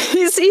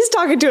 He's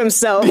talking to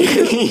himself.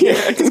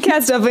 His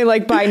cat's definitely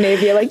like by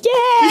Navy, like,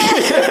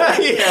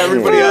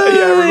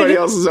 everybody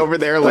else is over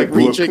there like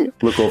reaching.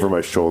 Look over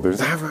my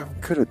shoulders. I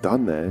could have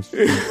done that.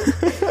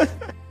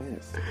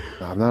 Yes.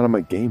 I'm not on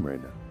my game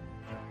right now.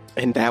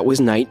 And that was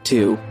night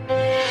 2.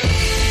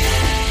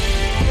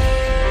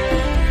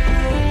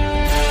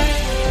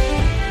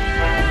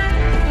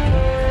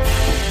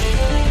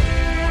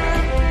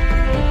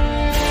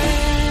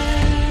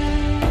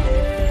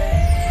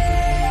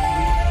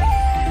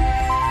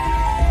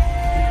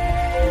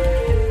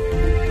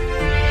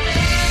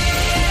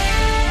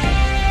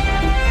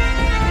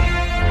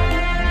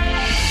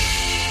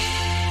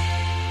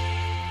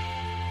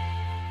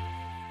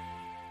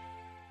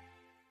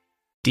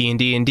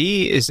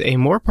 D&D is a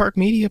Moorpark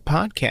Media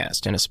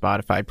podcast and a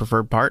Spotify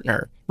preferred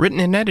partner. Written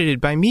and edited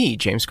by me,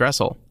 James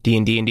Gressel.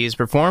 D&D is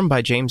performed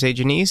by James A.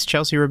 Janice,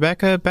 Chelsea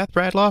Rebecca, Beth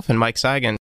Bradloff, and Mike Seigan.